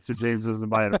buy it so James doesn't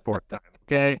buy it a 4th time.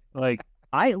 Okay? Like,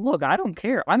 I don't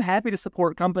care. I'm happy to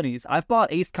support companies. I've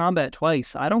bought Ace Combat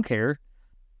twice. I don't care.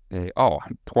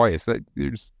 Twice.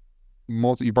 There's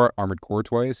you bought Armored Core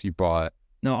twice. You bought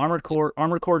Armored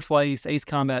Core twice. Ace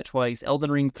Combat twice.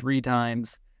 Elden Ring 3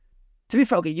 times. To be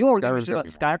fair, okay, you already mentioned about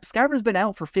Skyrim. Skyrim's been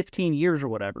out for 15 years or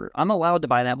whatever. I'm allowed to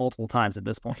buy that multiple times at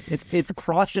this point. It's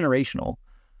cross-generational.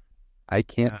 I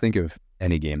can't think of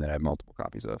any game that I have multiple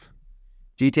copies of.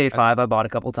 GTA 5 I bought a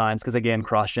couple times because, again,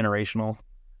 cross-generational.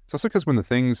 It's also because when the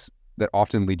things that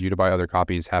often lead you to buy other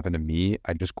copies happen to me,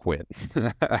 I just quit.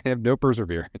 I have no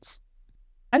perseverance.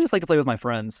 I just like to play with my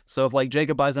friends. So if like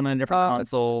Jacob buys them on a different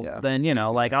console, then,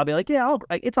 I'll be like,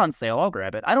 it's on sale. I'll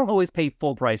grab it. I don't always pay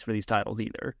full price for these titles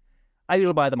either. I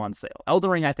usually buy them on sale. Elden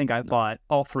Ring, I think I've bought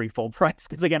all 3 full price.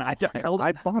 Because again, I'll give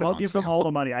them all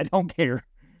the money. I don't care.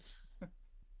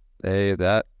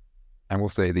 I will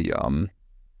say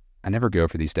I never go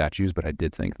for these statues, but I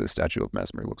did think the statue of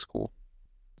Mesmer looks cool.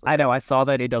 I know, I saw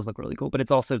that. It does look really cool, but it's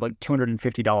also like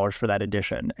 $250 for that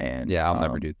edition. And yeah, I'll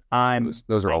never do that.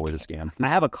 Those are always a scam. I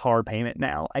have a car payment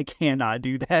now. I cannot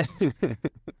do that.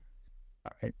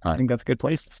 All right. I think that's a good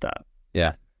place to stop.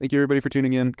 Yeah. Thank you, everybody, for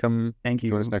tuning in. Thank you.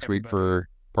 Join us next week for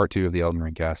part 2 of the Elden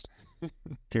Ring cast.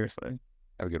 Seriously.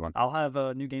 Have a good one. I'll have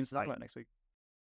new games to talk about next week.